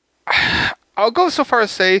I'll go so far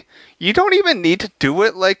as say you don't even need to do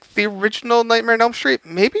it like the original Nightmare on Elm Street.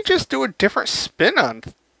 Maybe just do a different spin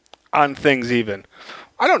on things even.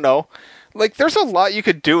 I don't know. Like, there's a lot you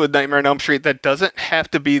could do with Nightmare on Elm Street that doesn't have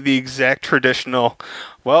to be the exact traditional,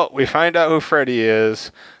 well, we find out who Freddy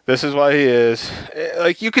is, this is why he is.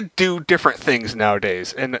 Like, you could do different things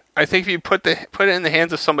nowadays. And I think if you put it in the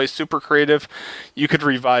hands of somebody super creative, you could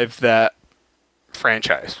revive that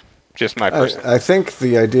franchise. Just my personal. I think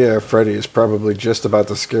the idea of Freddy is probably just about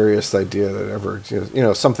the scariest idea that ever,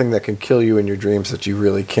 something that can kill you in your dreams that you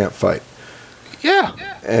really can't fight. Yeah.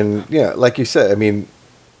 And, yeah, like you said, I mean,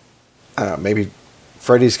 maybe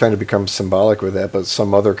Freddy's kind of becomes symbolic with that, but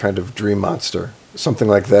some other kind of dream monster, something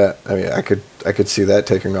like that. I mean, I could see that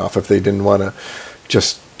taking off if they didn't want to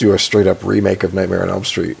just do a straight up remake of Nightmare on Elm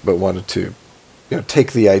Street, but wanted to,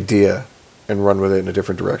 take the idea and run with it in a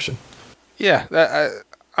different direction. Yeah, I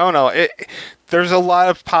don't know. There's a lot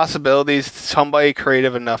of possibilities. Somebody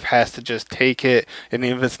creative enough has to just take it, and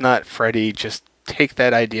even if it's not Freddy, just take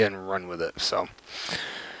that idea and run with it. So,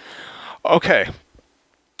 okay.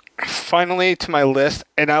 Finally to my list,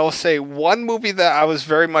 and I will say one movie that I was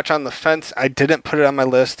very much on the fence, I didn't put it on my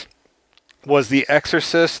list, was The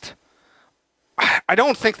Exorcist. I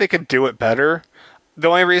don't think they could do it better. The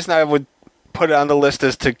only reason I would put it on the list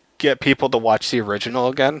is to get people to watch the original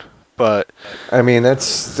again. But I mean,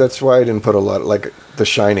 that's why I didn't put a lot, like The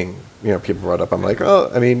Shining, people brought up. I'm like,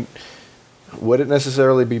 oh, I mean, would it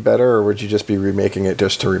necessarily be better, or would you just be remaking it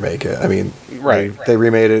just to remake it? I mean, Right. they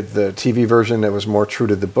remade it, the TV version that was more true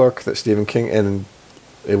to the book that Stephen King, and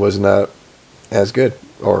it was not as good,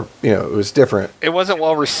 or it was different. It wasn't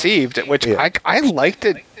well received, which Yeah. I liked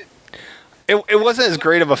it. It wasn't as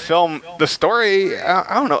great of a film. The story,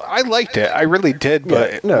 I don't know. I liked it. I really did, but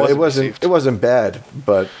it No, wasn't it wasn't. received. It wasn't bad,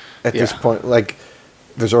 but at this Yeah. point, like,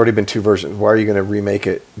 there's already been two versions. Why are you going to remake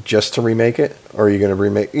it just to remake it, or are you going to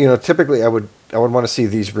remake? Typically, I would want to see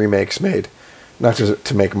these remakes made, not just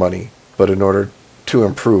to make money, but in order to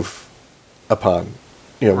improve upon,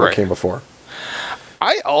 what Right. came before.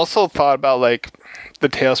 I also thought about like the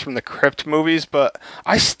Tales from the Crypt movies, but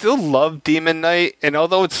I still love Demon Knight, and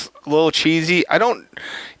although it's a little cheesy, I don't.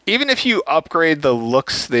 Even if you upgrade the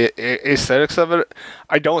looks, the aesthetics of it,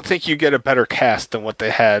 I don't think you get a better cast than what they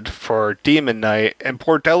had for Demon Knight. And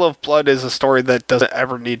Bordello of Blood is a story that doesn't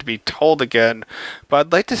ever need to be told again, but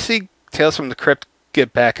I'd like to see Tales from the Crypt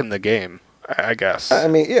get back in the game, I guess. I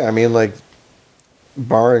mean, yeah, like,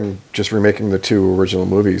 barring just remaking the two original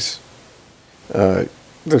movies,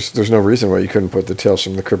 there's no reason why you couldn't put the Tales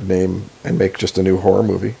from the Crypt name and make just a new horror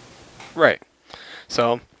movie. Right.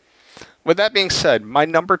 So, with that being said, my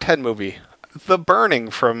number 10 movie, The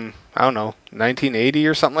Burning from, I don't know, 1980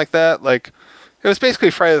 or something like that. Like, it was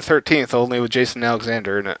basically Friday the 13th, only with Jason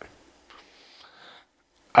Alexander in it.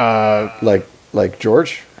 Like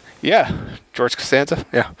George. Yeah, George Costanza.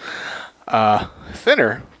 Yeah.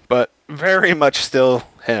 Thinner, but very much still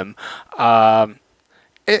him.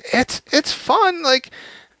 It's fun. Like,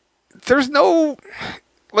 there's no,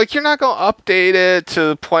 like, you're not going to update it to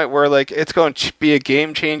the point where, like, it's going to be a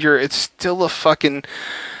game changer. It's still a fucking,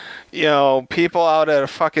 people out at a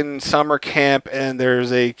fucking summer camp and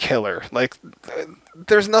there's a killer. Like,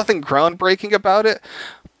 there's nothing groundbreaking about it,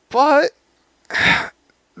 but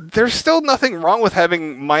there's still nothing wrong with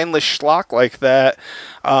having mindless schlock like that,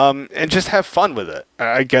 and just have fun with it,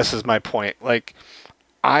 I guess is my point. Like,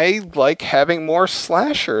 I like having more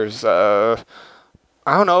slashers.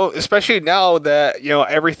 I don't know, especially now that,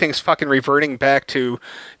 everything's fucking reverting back to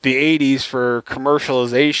the 80s for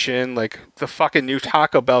commercialization, like the fucking new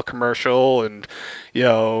Taco Bell commercial and,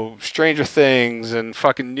 Stranger Things and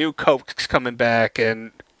fucking new Coke's coming back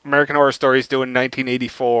and American Horror Story's doing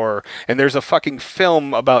 1984 and there's a fucking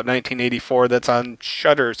film about 1984 that's on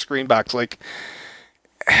Shudder Screenbox. Like,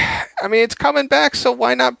 I mean, it's coming back, so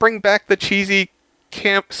why not bring back the cheesy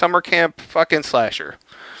summer camp fucking slasher?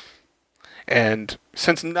 And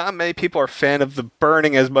since not many people are a fan of The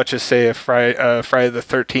Burning as much as, say, a Friday the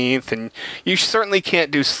 13th, and you certainly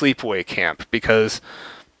can't do Sleepaway Camp because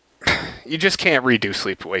you just can't redo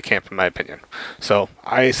Sleepaway Camp, in my opinion. So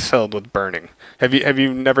I settled with Burning. Have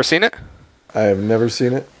you never seen it? I have never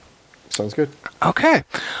seen it. Sounds good. Okay.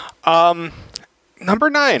 Number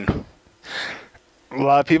 9. A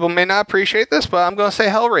lot of people may not appreciate this, but I'm going to say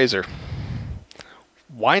Hellraiser.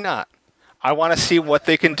 Why not? I want to see what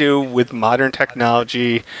they can do with modern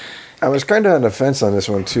technology. I was kind of on the fence on this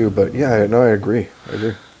one too, but yeah, no, I agree.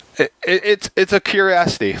 It's a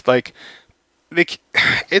curiosity. Like,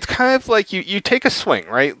 it's kind of like you take a swing,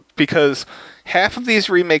 right? Because half of these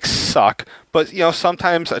remakes suck, but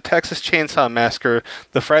sometimes a Texas Chainsaw Massacre,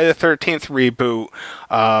 the Friday the 13th reboot.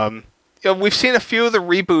 We've seen a few of the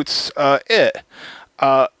reboots.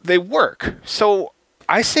 They work. So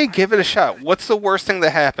I say give it a shot. What's the worst thing that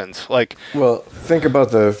happens? Like, well, think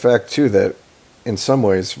about the fact too that in some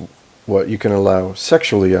ways, what you can allow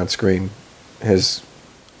sexually on screen has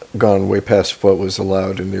gone way past what was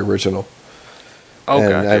allowed in the original. Oh, and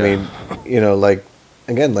God, I yeah. mean, like,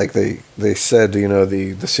 again, like they said, the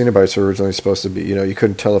Cenobites were originally supposed to be, you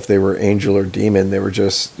couldn't tell if they were angel or demon. They were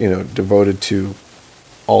just, devoted to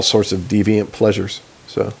all sorts of deviant pleasures.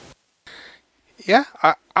 So. Yeah,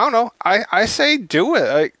 I don't know. I say do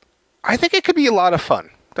it. I think it could be a lot of fun.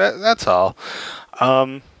 That's all.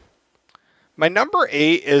 My number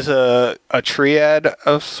 8 is a triad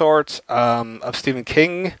of sorts of Stephen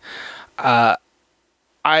King. I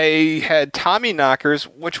had Tommy Knockers,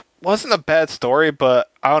 which wasn't a bad story, but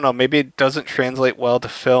I don't know. Maybe it doesn't translate well to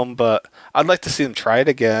film, but I'd like to see them try it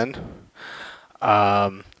again.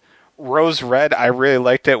 Rose Red, I really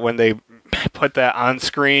liked it when they put that on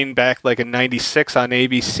screen back like in '96 on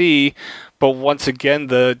ABC, but once again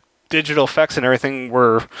the digital effects and everything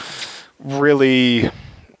were really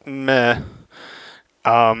meh.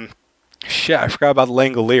 Shit, I forgot about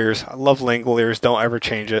Langoliers. I love Langoliers. Don't ever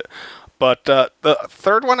change it. But the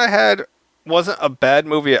third one I had wasn't a bad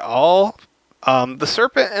movie at all. The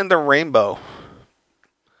Serpent and the Rainbow.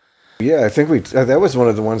 Yeah, I think that was one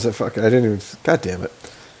of the ones that I didn't even. God damn it.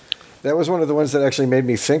 That was one of the ones that actually made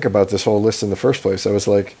me think about this whole list in the first place. I was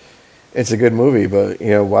like, It's a good movie, but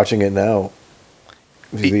watching it now,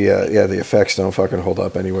 the effects don't fucking hold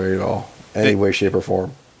up anywhere at all, any It, way, shape, or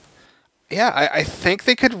form. yeah, I think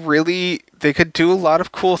they could do a lot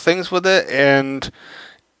of cool things with it, and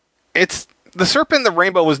it's The Serpent and the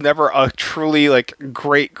Rainbow was never a truly like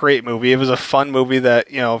great movie. It was a fun movie that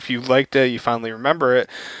if you liked it, you finally remember it.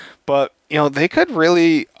 But they could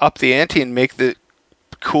really up the ante and make the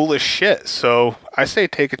coolest shit. So I say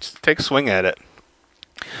take a swing at it.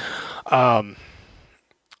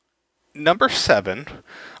 Number 7.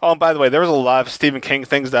 Oh, and by the way, there was a lot of Stephen King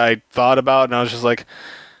things that I thought about, and I was just like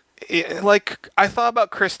I thought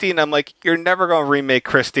about Christine. I'm like, you're never gonna remake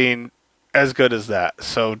Christine as good as that.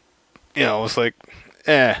 So it was like,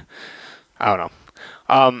 I don't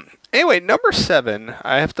know. Anyway, number 7.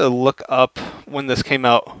 I have to look up when this came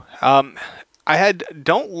out. I had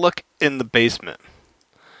Don't Look in the Basement.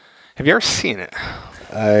 Have you ever seen it?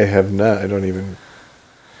 I have not. I didn't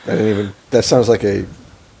even. That sounds like a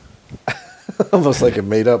almost like a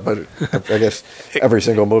made up, but I guess every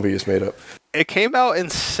single movie is made up. It came out in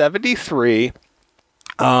 '73.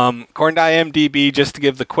 According to IMDb, just to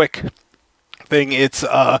give the quick thing, it's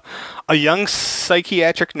a young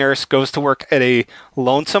psychiatric nurse goes to work at a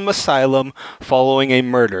lonesome asylum following a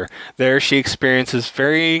murder. There, she experiences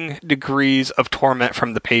varying degrees of torment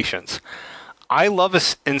from the patients. I love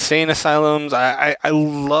insane asylums. I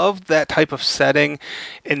love that type of setting,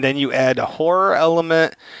 and then you add a horror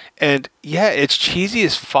element, and yeah, it's cheesy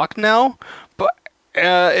as fuck now, but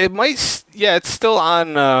it might. Yeah, it's still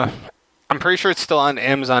on. I'm pretty sure it's still on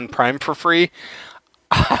Amazon Prime for free.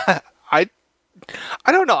 I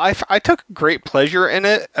don't know. I took great pleasure in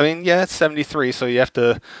it. I mean, yeah, it's 73, so you have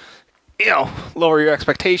to lower your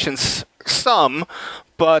expectations some,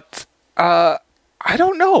 but I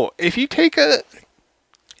don't know. If you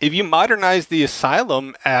modernize the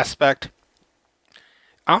asylum aspect,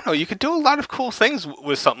 I don't know, you could do a lot of cool things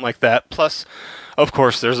with something like that. Plus, of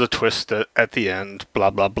course, there's a twist at the end, blah,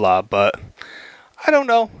 blah, blah. But I don't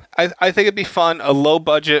know. I think it'd be fun. A low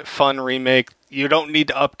budget, fun remake. You don't need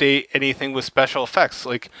to update anything with special effects.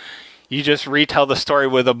 Like, you just retell the story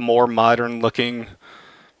with a more modern looking,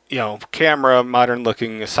 camera, modern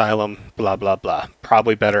looking asylum, blah, blah, blah.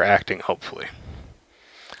 Probably better acting, hopefully.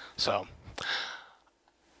 So,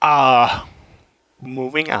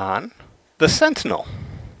 moving on. The Sentinel.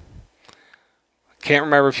 Can't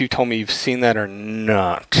remember if you told me you've seen that or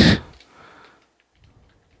not.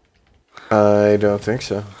 I don't think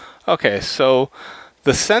so. Okay, so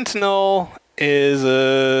The Sentinel is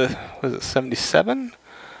was it 77?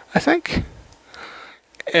 I think.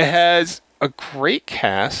 It has a great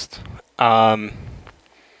cast. Yeah,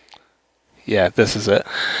 this is it.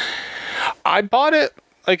 I bought it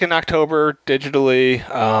like in October digitally.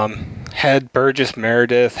 Had Burgess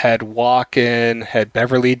Meredith, had Walken, had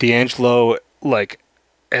Beverly D'Angelo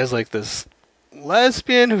as this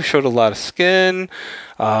lesbian who showed a lot of skin.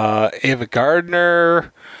 Ava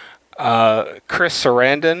Gardner, Chris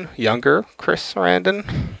Sarandon, younger Chris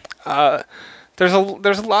Sarandon. There's a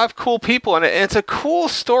lot of cool people in it, and it's a cool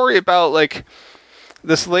story about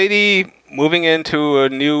this lady moving into a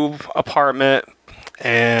new apartment,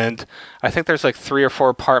 and I think there's 3 or 4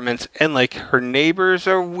 apartments, and her neighbors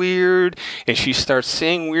are weird, and she starts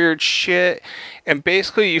seeing weird shit, and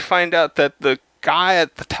basically you find out that the guy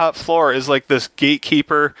at the top floor is this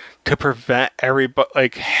gatekeeper to prevent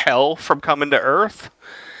hell from coming to Earth.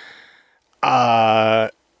 I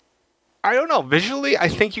don't know. Visually, I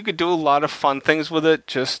think you could do a lot of fun things with it.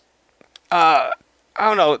 Just I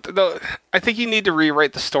don't know. I think you need to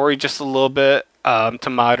rewrite the story just a little bit to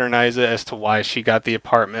modernize it as to why she got the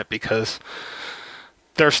apartment, because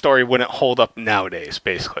their story wouldn't hold up nowadays,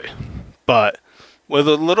 basically. But with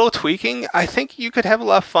a little tweaking, I think you could have a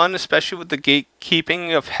lot of fun, especially with the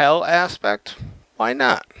gatekeeping of hell aspect. Why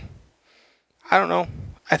not? I don't know.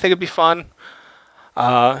 I think it'd be fun.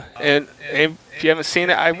 And if you haven't seen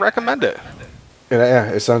it, I recommend it. Yeah,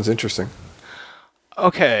 it sounds interesting.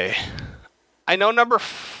 Okay. I know number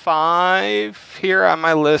 5 here on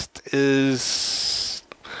my list is,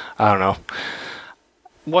 I don't know.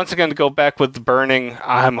 Once again, to go back with The Burning,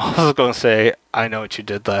 I'm also going to say, I Know What You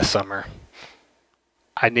Did Last Summer.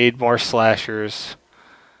 I need more slashers.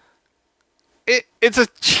 It's a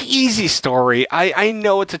cheesy story. I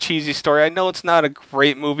know it's a cheesy story. I know it's not a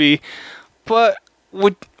great movie, but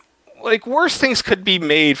worse things could be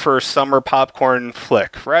made for a summer popcorn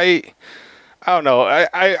flick, right? I don't know.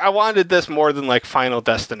 I wanted this more than Final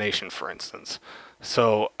Destination, for instance.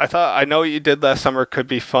 So I thought I Know What You Did Last Summer could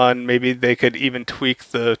be fun. Maybe they could even tweak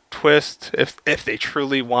the twist if they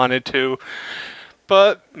truly wanted to.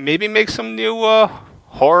 But maybe make some new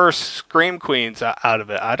horror scream queens out of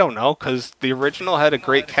it. I don't know, because the original had a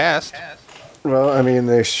great cast. Well, I mean,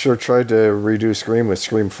 they sure tried to redo Scream with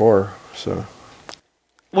Scream 4, so.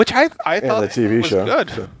 Which I And the thought TV was show. good.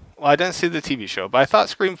 So. Well, I didn't see the TV show, but I thought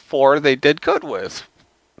Scream 4 they did good with.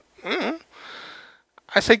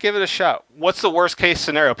 I say give it a shot. What's the worst case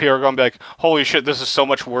scenario? People are going to be like, holy shit, this is so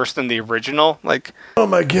much worse than the original. Like, Oh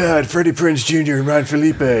my god, Freddie Prinze Jr. and Ron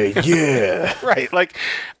Felipe, yeah. right. Like,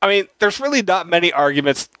 I mean, there's really not many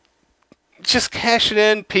arguments. Just cash it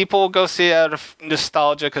in. People will go see it out of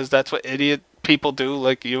nostalgia because that's what idiot people do,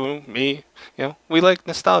 like you, me. You know, we like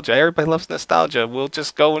nostalgia. Everybody loves nostalgia. We'll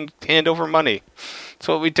just go and hand over money. That's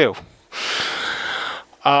what we do.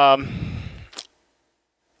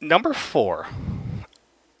 Number 4.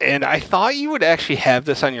 And I thought you would actually have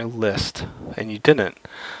this on your list, and you didn't.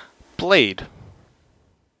 Blade.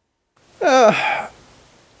 For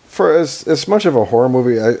as much of a horror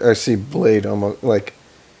movie, I see Blade almost like.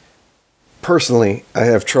 Personally, I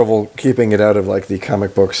have trouble keeping it out of like the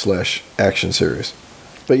comic book / action series.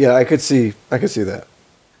 But yeah, I could see that.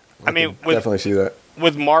 I mean, definitely see that.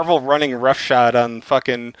 With Marvel running roughshod on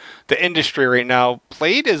fucking the industry right now,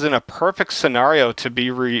 Blade is in a perfect scenario to be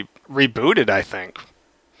rebooted, I think.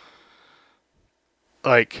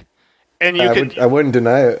 Like, and you I wouldn't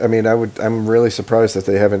deny it. I mean, I'm really surprised that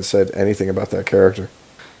they haven't said anything about that character.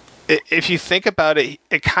 If you think about it,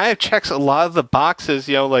 it kind of checks a lot of the boxes,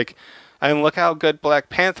 you know, like, and look how good Black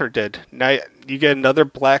Panther did. Now you get another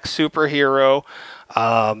black superhero,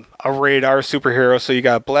 a rated R superhero. So you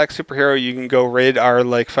got a black superhero. You can go rated R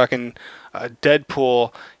like fucking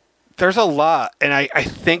Deadpool. There's a lot, and I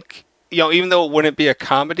think, you know, even though it wouldn't be a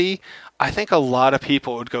comedy, I think a lot of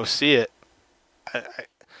people would go see it.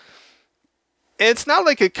 It's not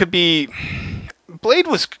like it could be. Blade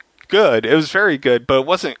was good. It was very good, but it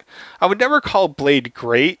wasn't. I would never call Blade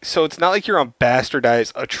great, so it's not like you're on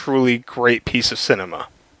bastardize a truly great piece of cinema.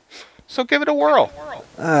 So give it a whirl.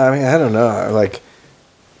 I mean, I don't know. Like,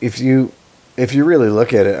 if you really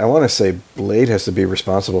look at it, I want to say Blade has to be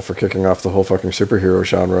responsible for kicking off the whole fucking superhero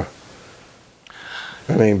genre.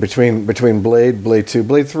 I mean, between Blade, Blade 2,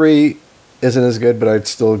 Blade 3 isn't as good, but I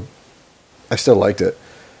still liked it.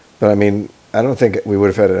 But I mean, I don't think we would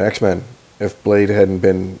have had an X-Men if Blade hadn't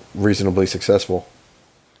been reasonably successful.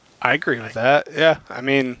 I agree with that. Yeah, I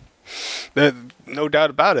mean, no doubt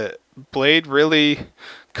about it. Blade really,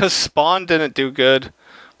 because Spawn didn't do good.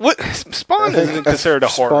 What Spawn isn't considered a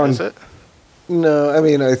horror, is it? No, I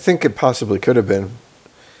mean, I think it possibly could have been.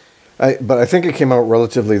 But I think it came out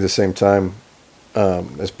relatively the same time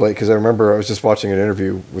as Blade, because I remember I was just watching an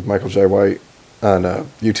interview with Michael J. White on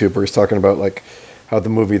YouTube where he's talking about like how the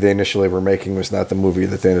movie they initially were making was not the movie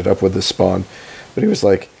that they ended up with, this Spawn. But he was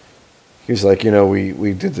like, you know,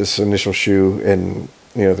 we did this initial shoot, and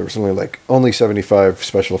you know there was only 75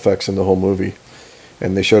 special effects in the whole movie,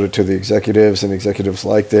 and they showed it to the executives, and the executives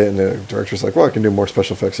liked it, and the director's like, well, I can do more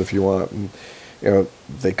special effects if you want. And you know,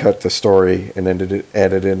 they cut the story and then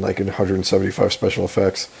added in like 175 special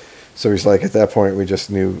effects. So he's like, at that point, we just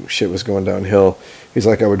knew shit was going downhill. He's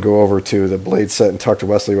like, I would go over to the Blade set and talk to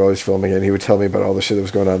Wesley while he's filming it, and he would tell me about all the shit that was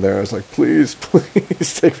going on there. I was like, please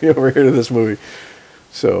take me over here to this movie.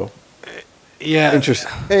 So, yeah, an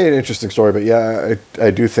interesting story, but yeah, I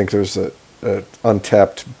do think there's a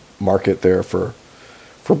untapped market there for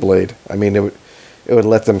Blade. I mean, it would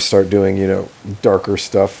let them start doing, you know, darker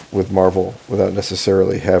stuff with Marvel without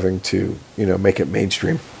necessarily having to, you know, make it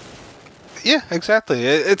mainstream. Yeah, exactly.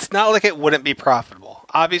 It's not like it wouldn't be profitable.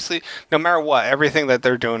 Obviously, no matter what, everything that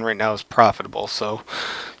they're doing right now is profitable. So,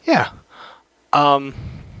 yeah. All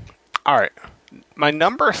right. My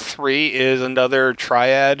number 3 is another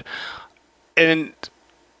triad, and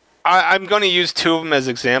I'm going to use 2 of them as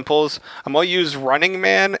examples. I'm going to use Running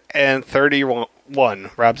Man and 31,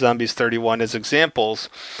 Rob Zombie's 31, as examples.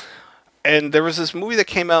 And there was this movie that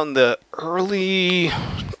came out in the early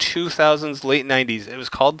 2000s, late 90s. It was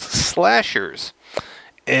called Slashers.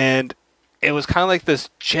 And it was kind of like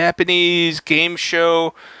this Japanese game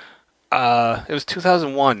show. It was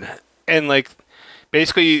 2001. And like,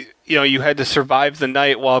 basically, you know, you had to survive the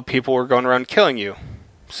night while people were going around killing you.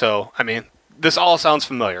 So, I mean, this all sounds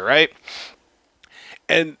familiar, right?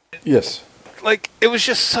 And yes, like, it was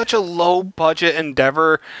just such a low budget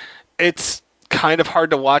endeavor. It's kind of hard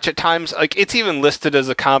to watch at times. Like, it's even listed as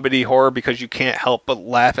a comedy horror because you can't help but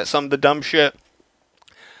laugh at some of the dumb shit.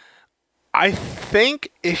 I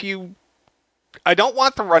think I don't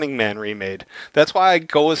want the Running Man remade. That's why I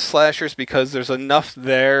go with Slashers, because there's enough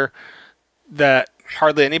there that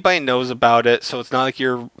hardly anybody knows about it, so it's not like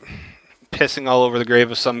you're pissing all over the grave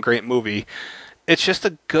of some great movie. It's just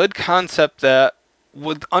a good concept that,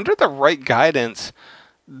 under the right guidance,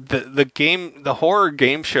 the horror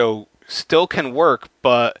game show still can work,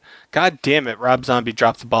 but god damn it, Rob Zombie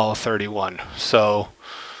dropped the ball at 31. So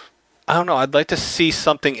I don't know. I'd like to see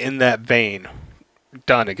something in that vein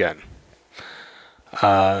done again.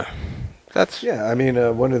 That's Yeah, I mean,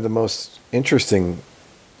 one of the most interesting,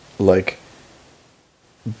 like,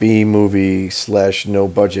 B movie / no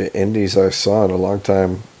budget indies I saw in a long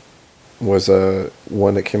time was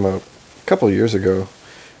one that came out a couple of years ago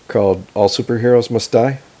called All Superheroes Must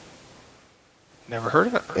Die. never heard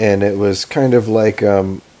of it. And it was kind of like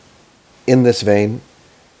in this vein,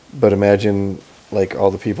 but imagine like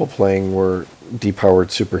all the people playing were depowered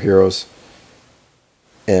superheroes,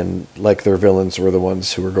 and like their villains were the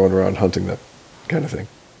ones who were going around hunting them, kind of thing.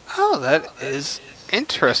 Oh, that is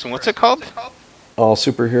interesting. What's it called? All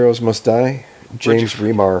Superheroes Must Die. James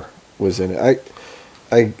Remar was in it.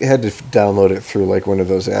 I had to download it through like one of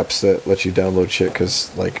those apps that lets you download shit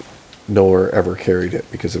because like nowhere ever carried it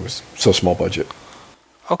because it was so small budget.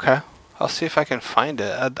 Okay, I'll see if I can find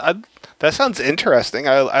it. That sounds interesting.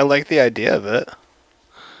 I like the idea of it.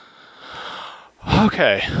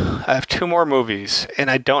 Okay, I have two more movies, and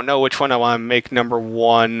I don't know which one I want to make number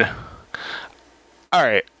one. All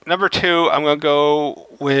right, number two, I'm going to go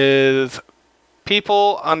with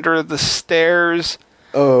People Under the Stairs.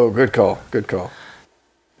 Oh, good call. Good call.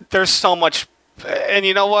 There's so much, and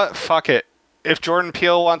you know what? Fuck it. If Jordan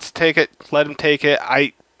Peele wants to take it, let him take it.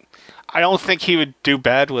 I don't think he would do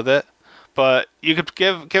bad with it, but you could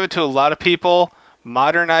give it to a lot of people,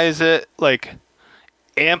 modernize it, like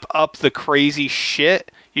amp up the crazy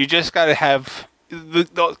shit. You just gotta have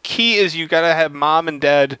the key is you gotta have mom and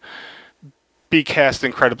dad be cast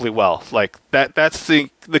incredibly well. Like that's the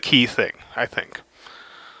key thing, I think.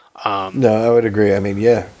 No, I would agree. I mean,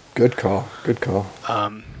 yeah, good call. Good call.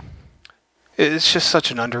 It's just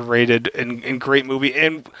such an underrated and great movie.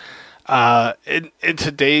 And in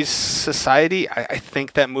today's society, I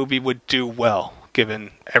think that movie would do well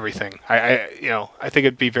given everything. I think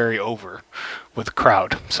it'd be very over with the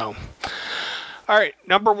crowd. So, all right,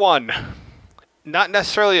 number one, not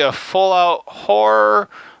necessarily a full out horror,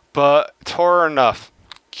 but it's horror enough.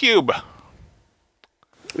 Cube.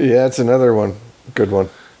 Yeah, it's another one. Good one.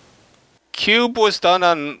 Cube was done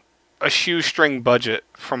on a shoestring budget,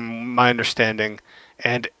 from my understanding,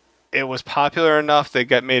 and it was popular enough they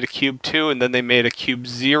got made a Cube 2, and then they made a Cube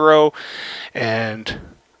 0, and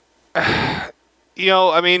I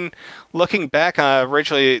mean, looking back on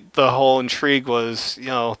originally the whole intrigue was,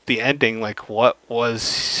 the ending, like what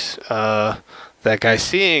was that guy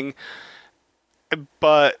seeing?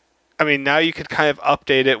 But I mean, now you could kind of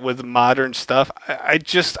update it with modern stuff. I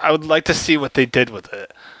would like to see what they did with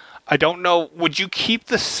it. I don't know. Would you keep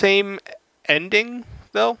the same ending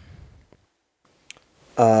though?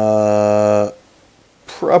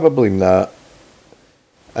 Probably not.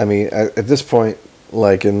 I mean, at this point,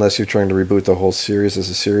 like, unless you're trying to reboot the whole series as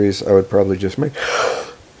a series, I would probably just make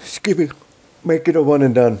it a one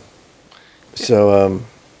and done. So,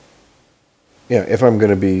 if I'm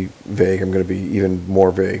going to be vague, I'm going to be even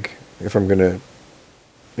more vague. If I'm not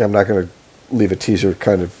going to leave a teaser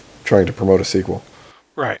kind of trying to promote a sequel.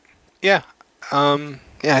 Right. Yeah.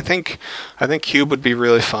 I think Cube would be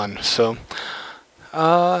really fun. So,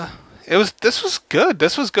 this was good.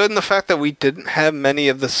 This was good in the fact that we didn't have many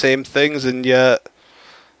of the same things, and yet,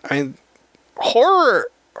 I mean, horror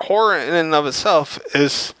in and of itself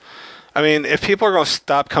is, I mean, if people are going to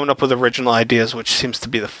stop coming up with original ideas, which seems to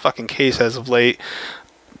be the fucking case as of late,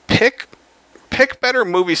 pick better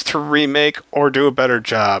movies to remake or do a better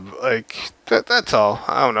job. Like, that's all.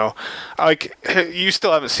 I don't know. Like, you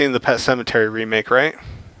still haven't seen the Pet Sematary remake, right?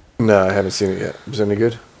 No, I haven't seen it yet. Was it any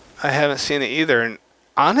good? I haven't seen it either, and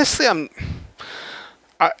honestly,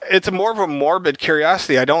 it's more of a morbid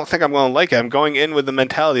curiosity. I don't think I'm going to like it. I'm going in with the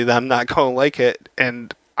mentality that I'm not going to like it,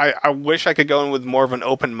 and I wish I could go in with more of an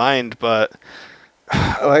open mind, but...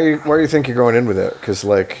 Why do you think you're going in with it? Because,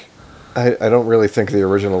 like, I don't really think the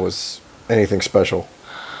original was anything special.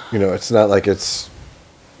 It's not like it's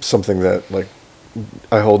something that, like,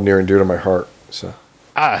 I hold near and dear to my heart, so...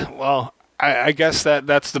 Well, I guess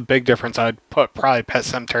that's the big difference. I'd put probably Pet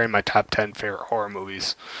Sematary in my top 10 favorite horror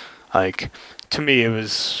movies. Like, to me,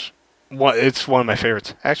 it's one of my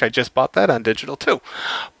favorites. Actually, I just bought that on digital, too.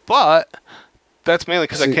 But... that's mainly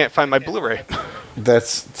because I can't find my Blu-ray.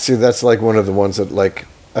 That's like one of the ones that, like,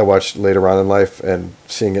 I watched later on in life, and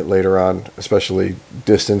seeing it later on, especially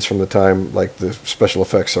distance from the time, like, the special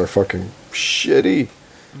effects are fucking shitty.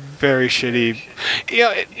 Very shitty.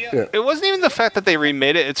 It wasn't even the fact that they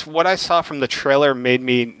remade it. It's what I saw from the trailer made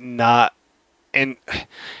me not... and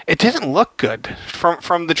it didn't look good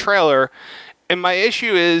from the trailer. And my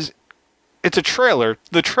issue is, it's a trailer.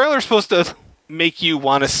 The trailer's supposed to make you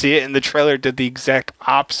want to see it, and the trailer did the exact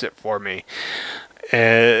opposite for me.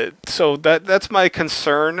 So that's my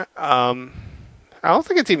concern. I don't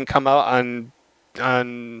think it's even come out on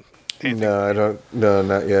anything. No, I don't. No,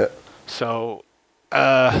 not yet. So,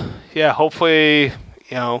 yeah, hopefully,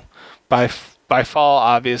 by by fall,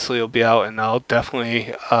 obviously it'll be out, and I'll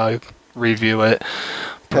definitely review it.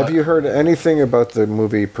 Have you heard anything about the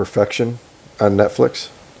movie Perfection on Netflix?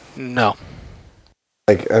 No.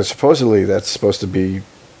 Like, supposedly that's supposed to be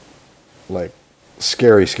like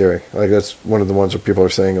scary. Like, that's one of the ones where people are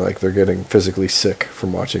saying like they're getting physically sick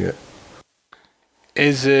from watching it.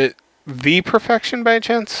 Is it The Perfection by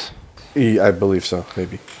chance? I believe so.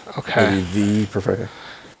 Maybe. Okay. Maybe The Perfection.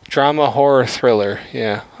 Drama, horror, thriller.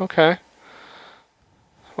 Yeah. Okay.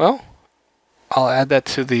 Well, I'll add that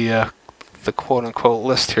to the quote unquote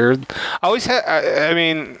list here. I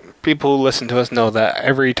mean, people who listen to us know that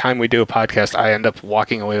every time we do a podcast, I end up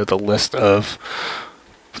walking away with a list of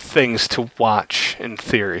things to watch in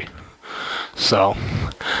theory. So,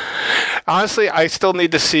 honestly, I still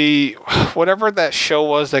need to see whatever that show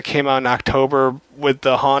was that came out in October with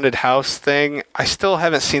the haunted house thing. I still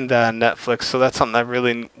haven't seen that on Netflix, so that's something I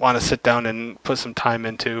really want to sit down and put some time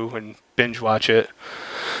into and binge watch it.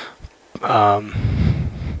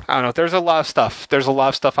 I don't know. There's a lot of stuff. There's a lot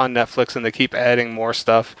of stuff on Netflix, and they keep adding more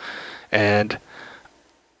stuff. And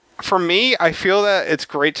for me, I feel that it's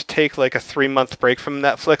great to take like a 3-month break from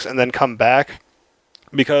Netflix and then come back,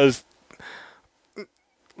 because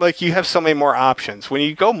like you have so many more options. When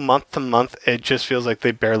you go month to month, it just feels like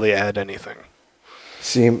they barely add anything.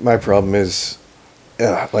 See, my problem is,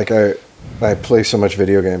 like I play so much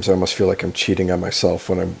video games, I almost feel like I'm cheating on myself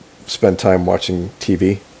when I spend time watching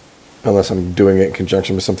TV, unless I'm doing it in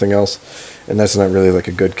conjunction with something else, and that's not really like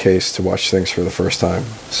a good case to watch things for the first time.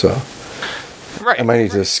 So, right, I might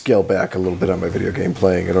need to scale back a little bit on my video game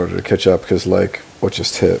playing in order to catch up, because like what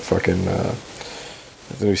just hit, fucking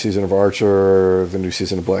the new season of Archer, the new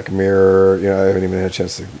season of Black Mirror. You know, I haven't even had a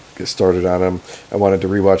chance to get started on them. I wanted to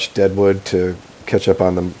rewatch Deadwood to catch up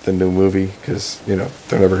on the new movie, because you know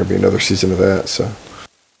there's never going to be another season of that. So,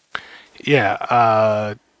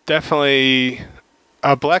 yeah, definitely.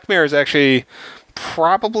 Black Mirror is actually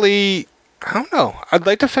probably, I don't know. I'd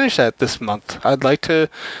like to finish that this month.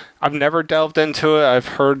 I've never delved into it. I've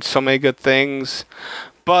heard so many good things.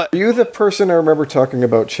 But are you the person I remember talking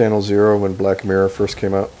about Channel Zero when Black Mirror first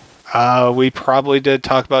came out? We probably did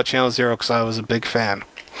talk about Channel Zero because I was a big fan.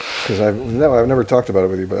 Because I've never talked about it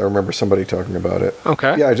with you, but I remember somebody talking about it.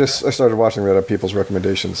 Okay. Yeah, I started watching that on people's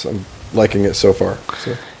recommendations. I'm liking it so far.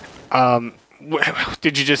 So.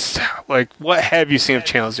 Did you just what have you seen of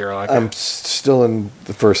Channel Zero? I'm still in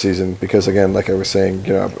the first season because, again, like I was saying,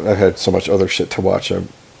 you know, I've had so much other shit to watch. I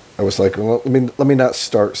was like, well, let me not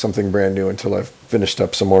start something brand new until I've finished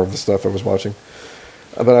up some more of the stuff I was watching.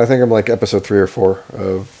 But I think I'm like episode 3 or 4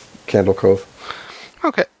 of Candle Cove.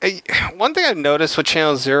 Okay. One thing I've noticed with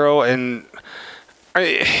Channel Zero, and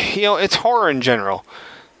it's horror in general.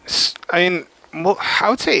 I mean, I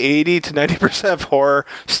would say 80 to 90% of horror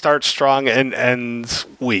starts strong and ends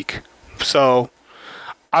weak. So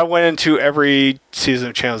I went into every season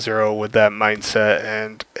of Channel Zero with that mindset,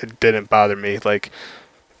 and it didn't bother me. Like,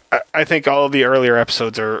 I think all of the earlier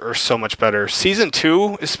episodes are so much better. Season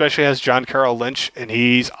 2 especially has John Carroll Lynch, and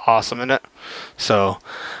he's awesome in it. So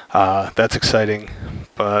that's exciting.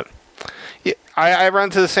 But yeah, I run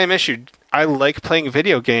into the same issue. I like playing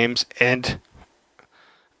video games, and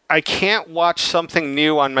I can't watch something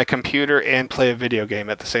new on my computer and play a video game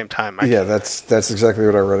at the same time. That's exactly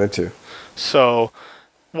what I run into. So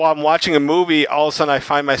while I'm watching a movie, all of a sudden I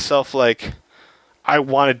find myself like, I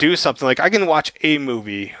want to do something. Like, I can watch a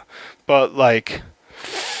movie, but like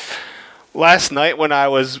last night when I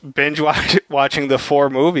was binge watching the 4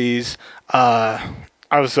 movies, I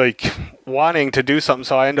was like wanting to do something,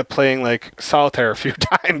 so I ended up playing like solitaire a few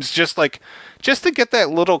times, just to get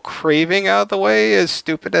that little craving out of the way, as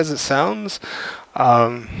stupid as it sounds.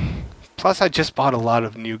 Plus, I just bought a lot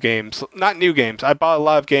of new games. Not new games. I bought a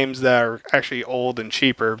lot of games that are actually old and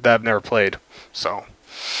cheaper that I've never played. So,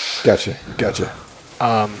 Gotcha.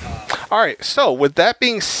 All right. So, with that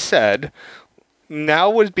being said, now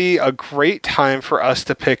would be a great time for us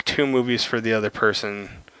to pick 2 movies for the other person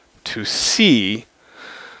to see.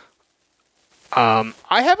 I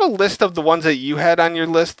have a list of the ones that you had on your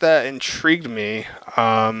list that intrigued me.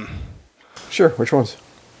 Sure. Which ones?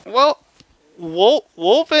 Well,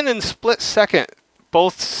 Wolfen and Split Second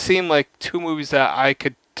both seem like 2 movies that I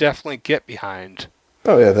could definitely get behind.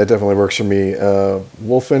 Oh, yeah, that definitely works for me.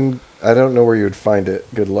 Wolfen, I don't know where you would find it.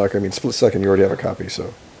 Good luck. I mean, Split Second, you already have a copy,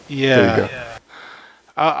 so yeah. there you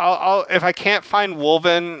I'll if I can't find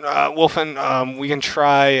Wolfen, we can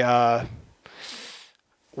try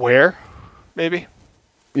Where, maybe.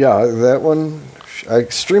 Yeah, that one. I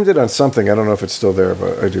streamed it on something. I don't know if it's still there,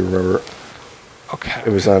 but I do remember. Okay. It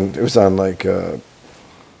was on. It was on like.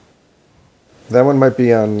 That one might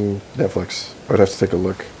be on Netflix. I'd have to take a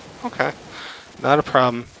look. Okay. Not a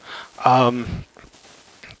problem.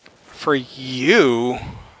 For you,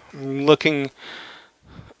 I'm looking.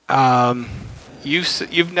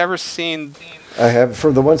 You've never seen. I have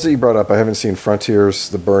from the ones that you brought up. I haven't seen Frontiers,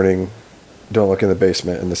 The Burning, Don't Look in the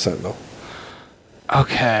Basement, and The Sentinel.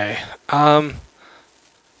 Okay. God.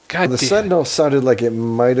 The Sentinel sounded like it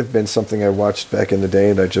might have been something I watched back in the day,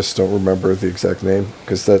 and I just don't remember the exact name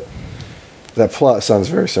because that plot sounds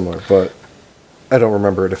very similar, but I don't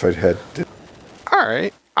remember it if I had. All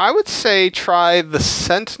right. I would say try The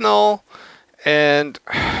Sentinel, and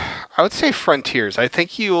I would say Frontiers. I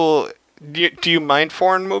think you'll. Do you mind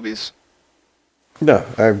foreign movies? No,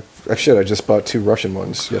 I should. I just bought 2 Russian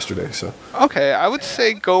ones yesterday, so. Okay, I would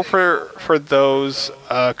say go for those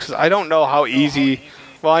because I don't know how easy.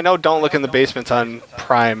 Well, I know Don't Look in the Basement's on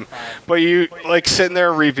Prime, but you like sitting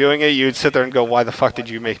there reviewing it, you'd sit there and go, "Why the fuck did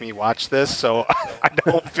you make me watch this?" So I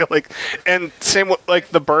don't feel like. And same with like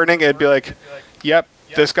The Burning, it'd be like, "Yep,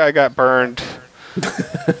 this guy got burned,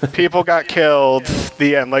 people got killed."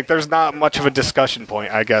 The end. Like, there's not much of a discussion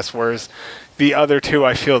point, I guess. Whereas the other two,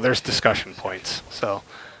 I feel there's discussion points. So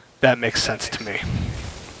that makes sense to me.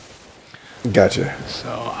 Gotcha. So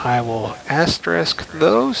I will asterisk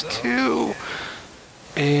those two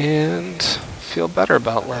and feel better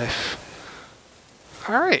about life.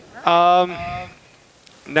 All right.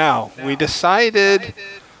 Now we decided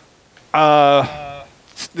for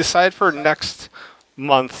next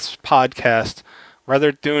month's podcast,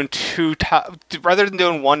 rather than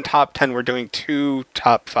doing one top 10, we're doing 2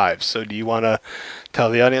 top 5. So do you want to tell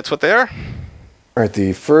the audience what they are? All right,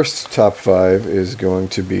 the first top 5 is going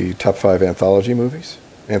to be top 5 anthology movies,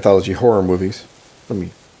 anthology horror movies. Let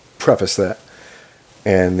me preface that.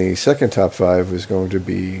 And the second top 5 is going to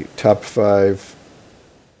be top 5.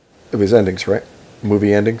 It was endings, right?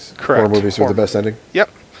 Movie endings. Correct. Horror movies with the best ending. Yep.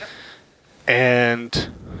 And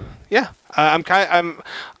yeah, I'm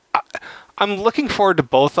looking forward to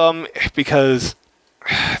both of them because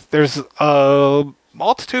there's a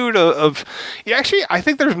multitude of yeah, actually, I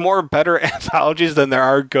think there's more better anthologies than there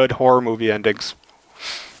are good horror movie endings.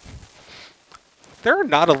 There are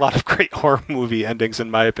not a lot of great horror movie endings, in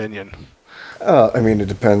my opinion. I mean, it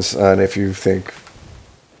depends on if you think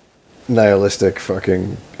nihilistic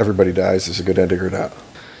fucking everybody dies is a good ending or not.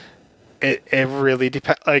 It really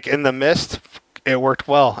depends. Like in The Mist, it worked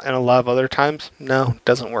well, and a lot of other times, no, it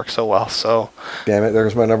doesn't work so well. So, damn it,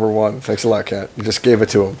 there's my number 1. Thanks a lot, Kat. You just gave it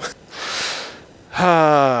to him.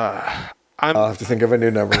 I'll have to think of a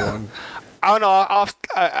new number 1. I don't know.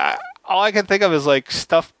 All I can think of is like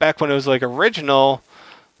stuff back when it was like original,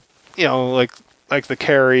 you know, like the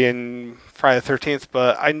Carrie and Friday the 13th.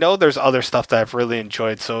 But I know there's other stuff that I've really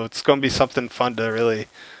enjoyed, so it's going to be something fun to really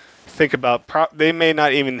think about. They may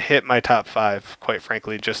not even hit my top 5, quite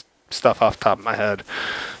frankly, just stuff off the top of my head.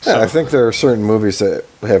 So, yeah, I think there are certain movies that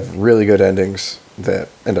have really good endings that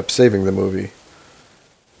end up saving the movie.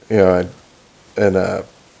 You know, and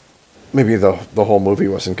maybe the whole movie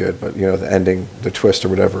wasn't good, but you know, the ending, the twist or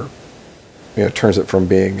whatever, you know, turns it from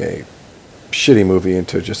being a shitty movie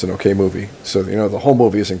into just an okay movie. So, you know, the whole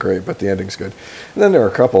movie isn't great, but the ending's good. And then there are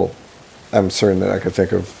a couple, I'm certain that I could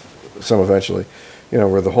think of some eventually, you know,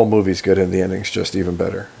 where the whole movie's good and the ending's just even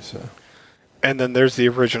better. So. And then there's the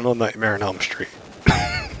original Nightmare on Elm Street.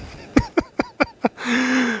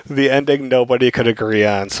 The ending nobody could agree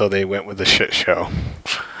on, so they went with the shit show.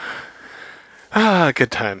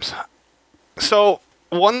 Good times. So,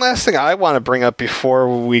 one last thing I want to bring up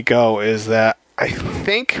before we go is that I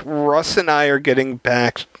think Russ and I are getting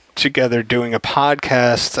back together doing a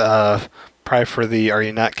podcast, probably for the Are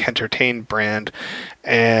You Not Entertained brand,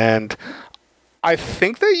 and I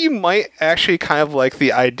think that you might actually kind of like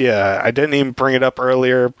the idea. I didn't even bring it up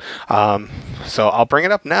earlier, so I'll bring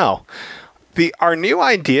it up now. Our new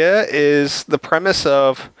idea is the premise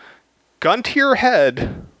of gun to your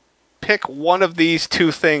head, pick one of these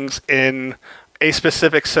 2 things in a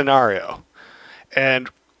specific scenario. And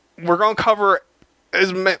we're going to cover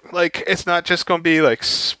like, it's not just going to be like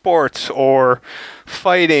sports or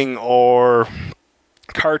fighting or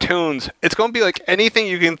cartoons. It's going to be like anything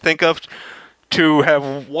you can think of to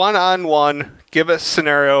have one-on-one, give a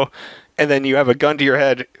scenario, and then you have a gun to your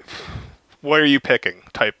head. What are you picking?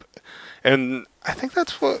 Type. And I think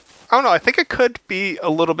that's what, I don't know, I think it could be a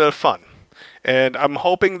little bit of fun. And I'm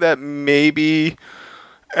hoping that maybe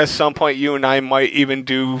at some point, you and I might even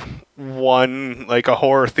do one, like a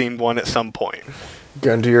horror-themed one at some point.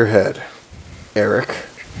 Gun to your head. Eric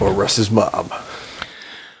or Russ's mom?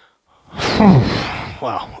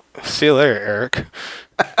 Wow. See you later, Eric.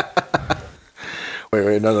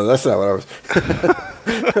 Wait, no, that's not what I was...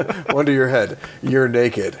 One to your head. You're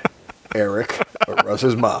naked. Eric or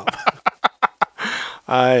Russ's mom?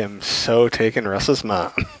 I am so taking Russ's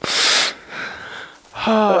mom.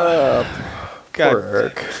 God. Poor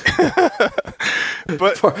Eric.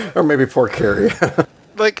 But or maybe poor Carrie.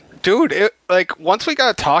 like, dude, once we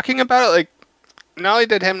got talking about it, like, not only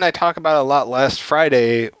did him and I talk about it a lot last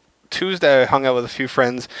Friday, Tuesday I hung out with a few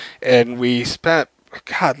friends, and we spent,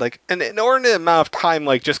 God, like, an inordinate amount of time,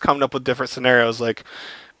 like, just coming up with different scenarios, like,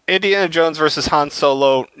 Indiana Jones versus Han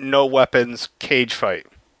Solo, no weapons, cage fight.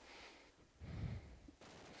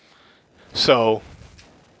 So,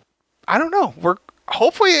 I don't know.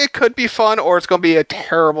 Hopefully it could be fun, or it's going to be a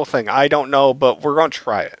terrible thing. I don't know, but we're going to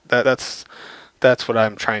try it. That's what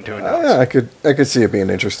I'm trying to announce. Yeah, I could see it being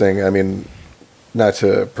interesting. I mean, not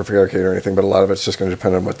to prevaricate or anything, but a lot of it's just going to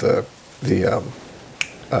depend on what the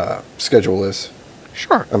schedule is.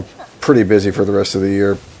 Sure. I'm pretty busy for the rest of the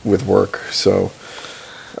year with work, so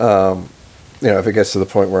if it gets to the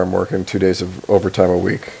point where I'm working 2 days of overtime a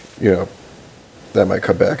week, that might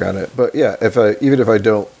cut back on it. But yeah, even if I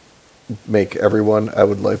don't make everyone, I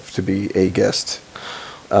would like to be a guest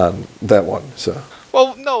on that one. So.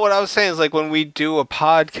 Well, no, what I was saying is, like, when we do a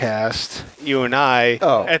podcast, you and I,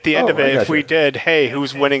 at the end of it, if we did, hey,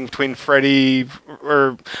 who's winning between Freddie,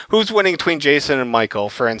 or who's winning between Jason and Michael,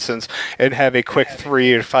 for instance, and have a quick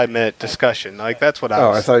 3 or 5 minute discussion. Like, that's what I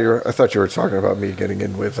was... I thought you were talking about me getting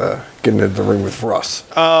into the ring with Russ.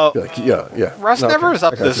 Like, yeah. Russ never was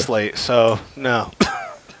up this late, so no.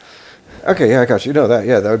 Okay, yeah, I got you. No,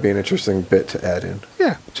 that would be an interesting bit to add in.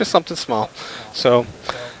 Yeah, just something small. So...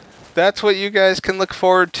 that's what you guys can look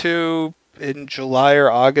forward to in July or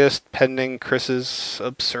August, pending Chris's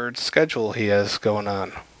absurd schedule he has going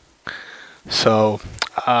on. So,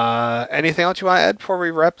 anything else you want to add before we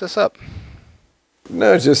wrap this up?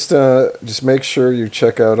 No, just make sure you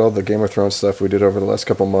check out all the Game of Thrones stuff we did over the last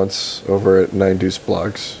couple months over at Nine Deuce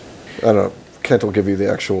Blogs. I don't know, Kent will give you the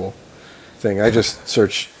actual thing. I just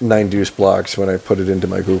search Nine Deuce Blogs when I put it into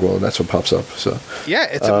my Google, and that's what pops up. So yeah,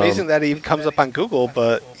 it's amazing that it even comes up on Google,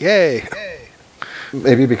 but yay.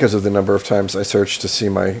 Maybe because of the number of times I search to see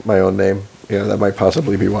my own name. That might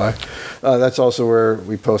possibly be why. That's also where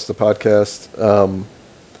we post the podcast.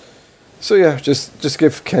 So yeah, just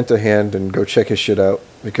give Kent a hand and go check his shit out,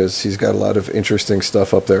 because he's got a lot of interesting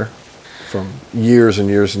stuff up there from years and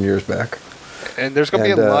years and years back. And there's going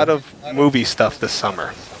to be a lot of movie stuff this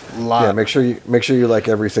summer. Yeah, make sure you like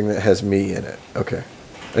everything that has me in it. Okay.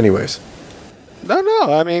 Anyways.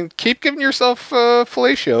 No. I mean, keep giving yourself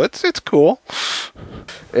fellatio. It's cool.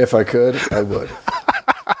 If I could, I would.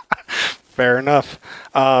 Fair enough.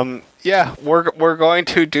 Yeah, we're going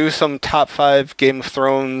to do some top 5 Game of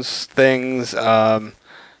Thrones things.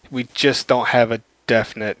 We just don't have a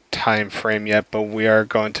definite time frame yet, but we are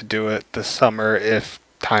going to do it this summer if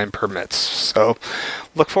time permits. So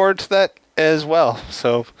look forward to that as well.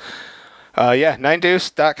 So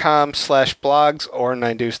ninedeuce.com/blogs or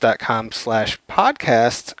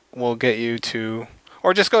ninedeuce.com/podcast will get you to,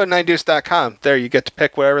 or just go to ninedeuce.com. There, you get to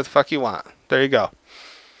pick whatever the fuck you want. There you go.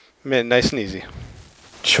 Nice and easy.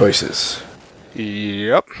 Choices.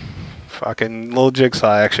 Yep. Fucking little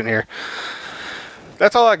jigsaw action here.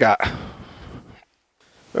 That's all I got.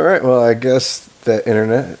 All right, well, I guess that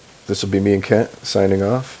internet, this will be me and Kent signing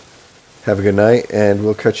off. Have a good night, and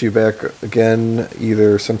we'll catch you back again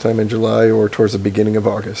either sometime in July or towards the beginning of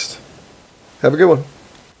August. Have a good one.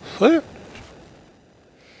 See ya.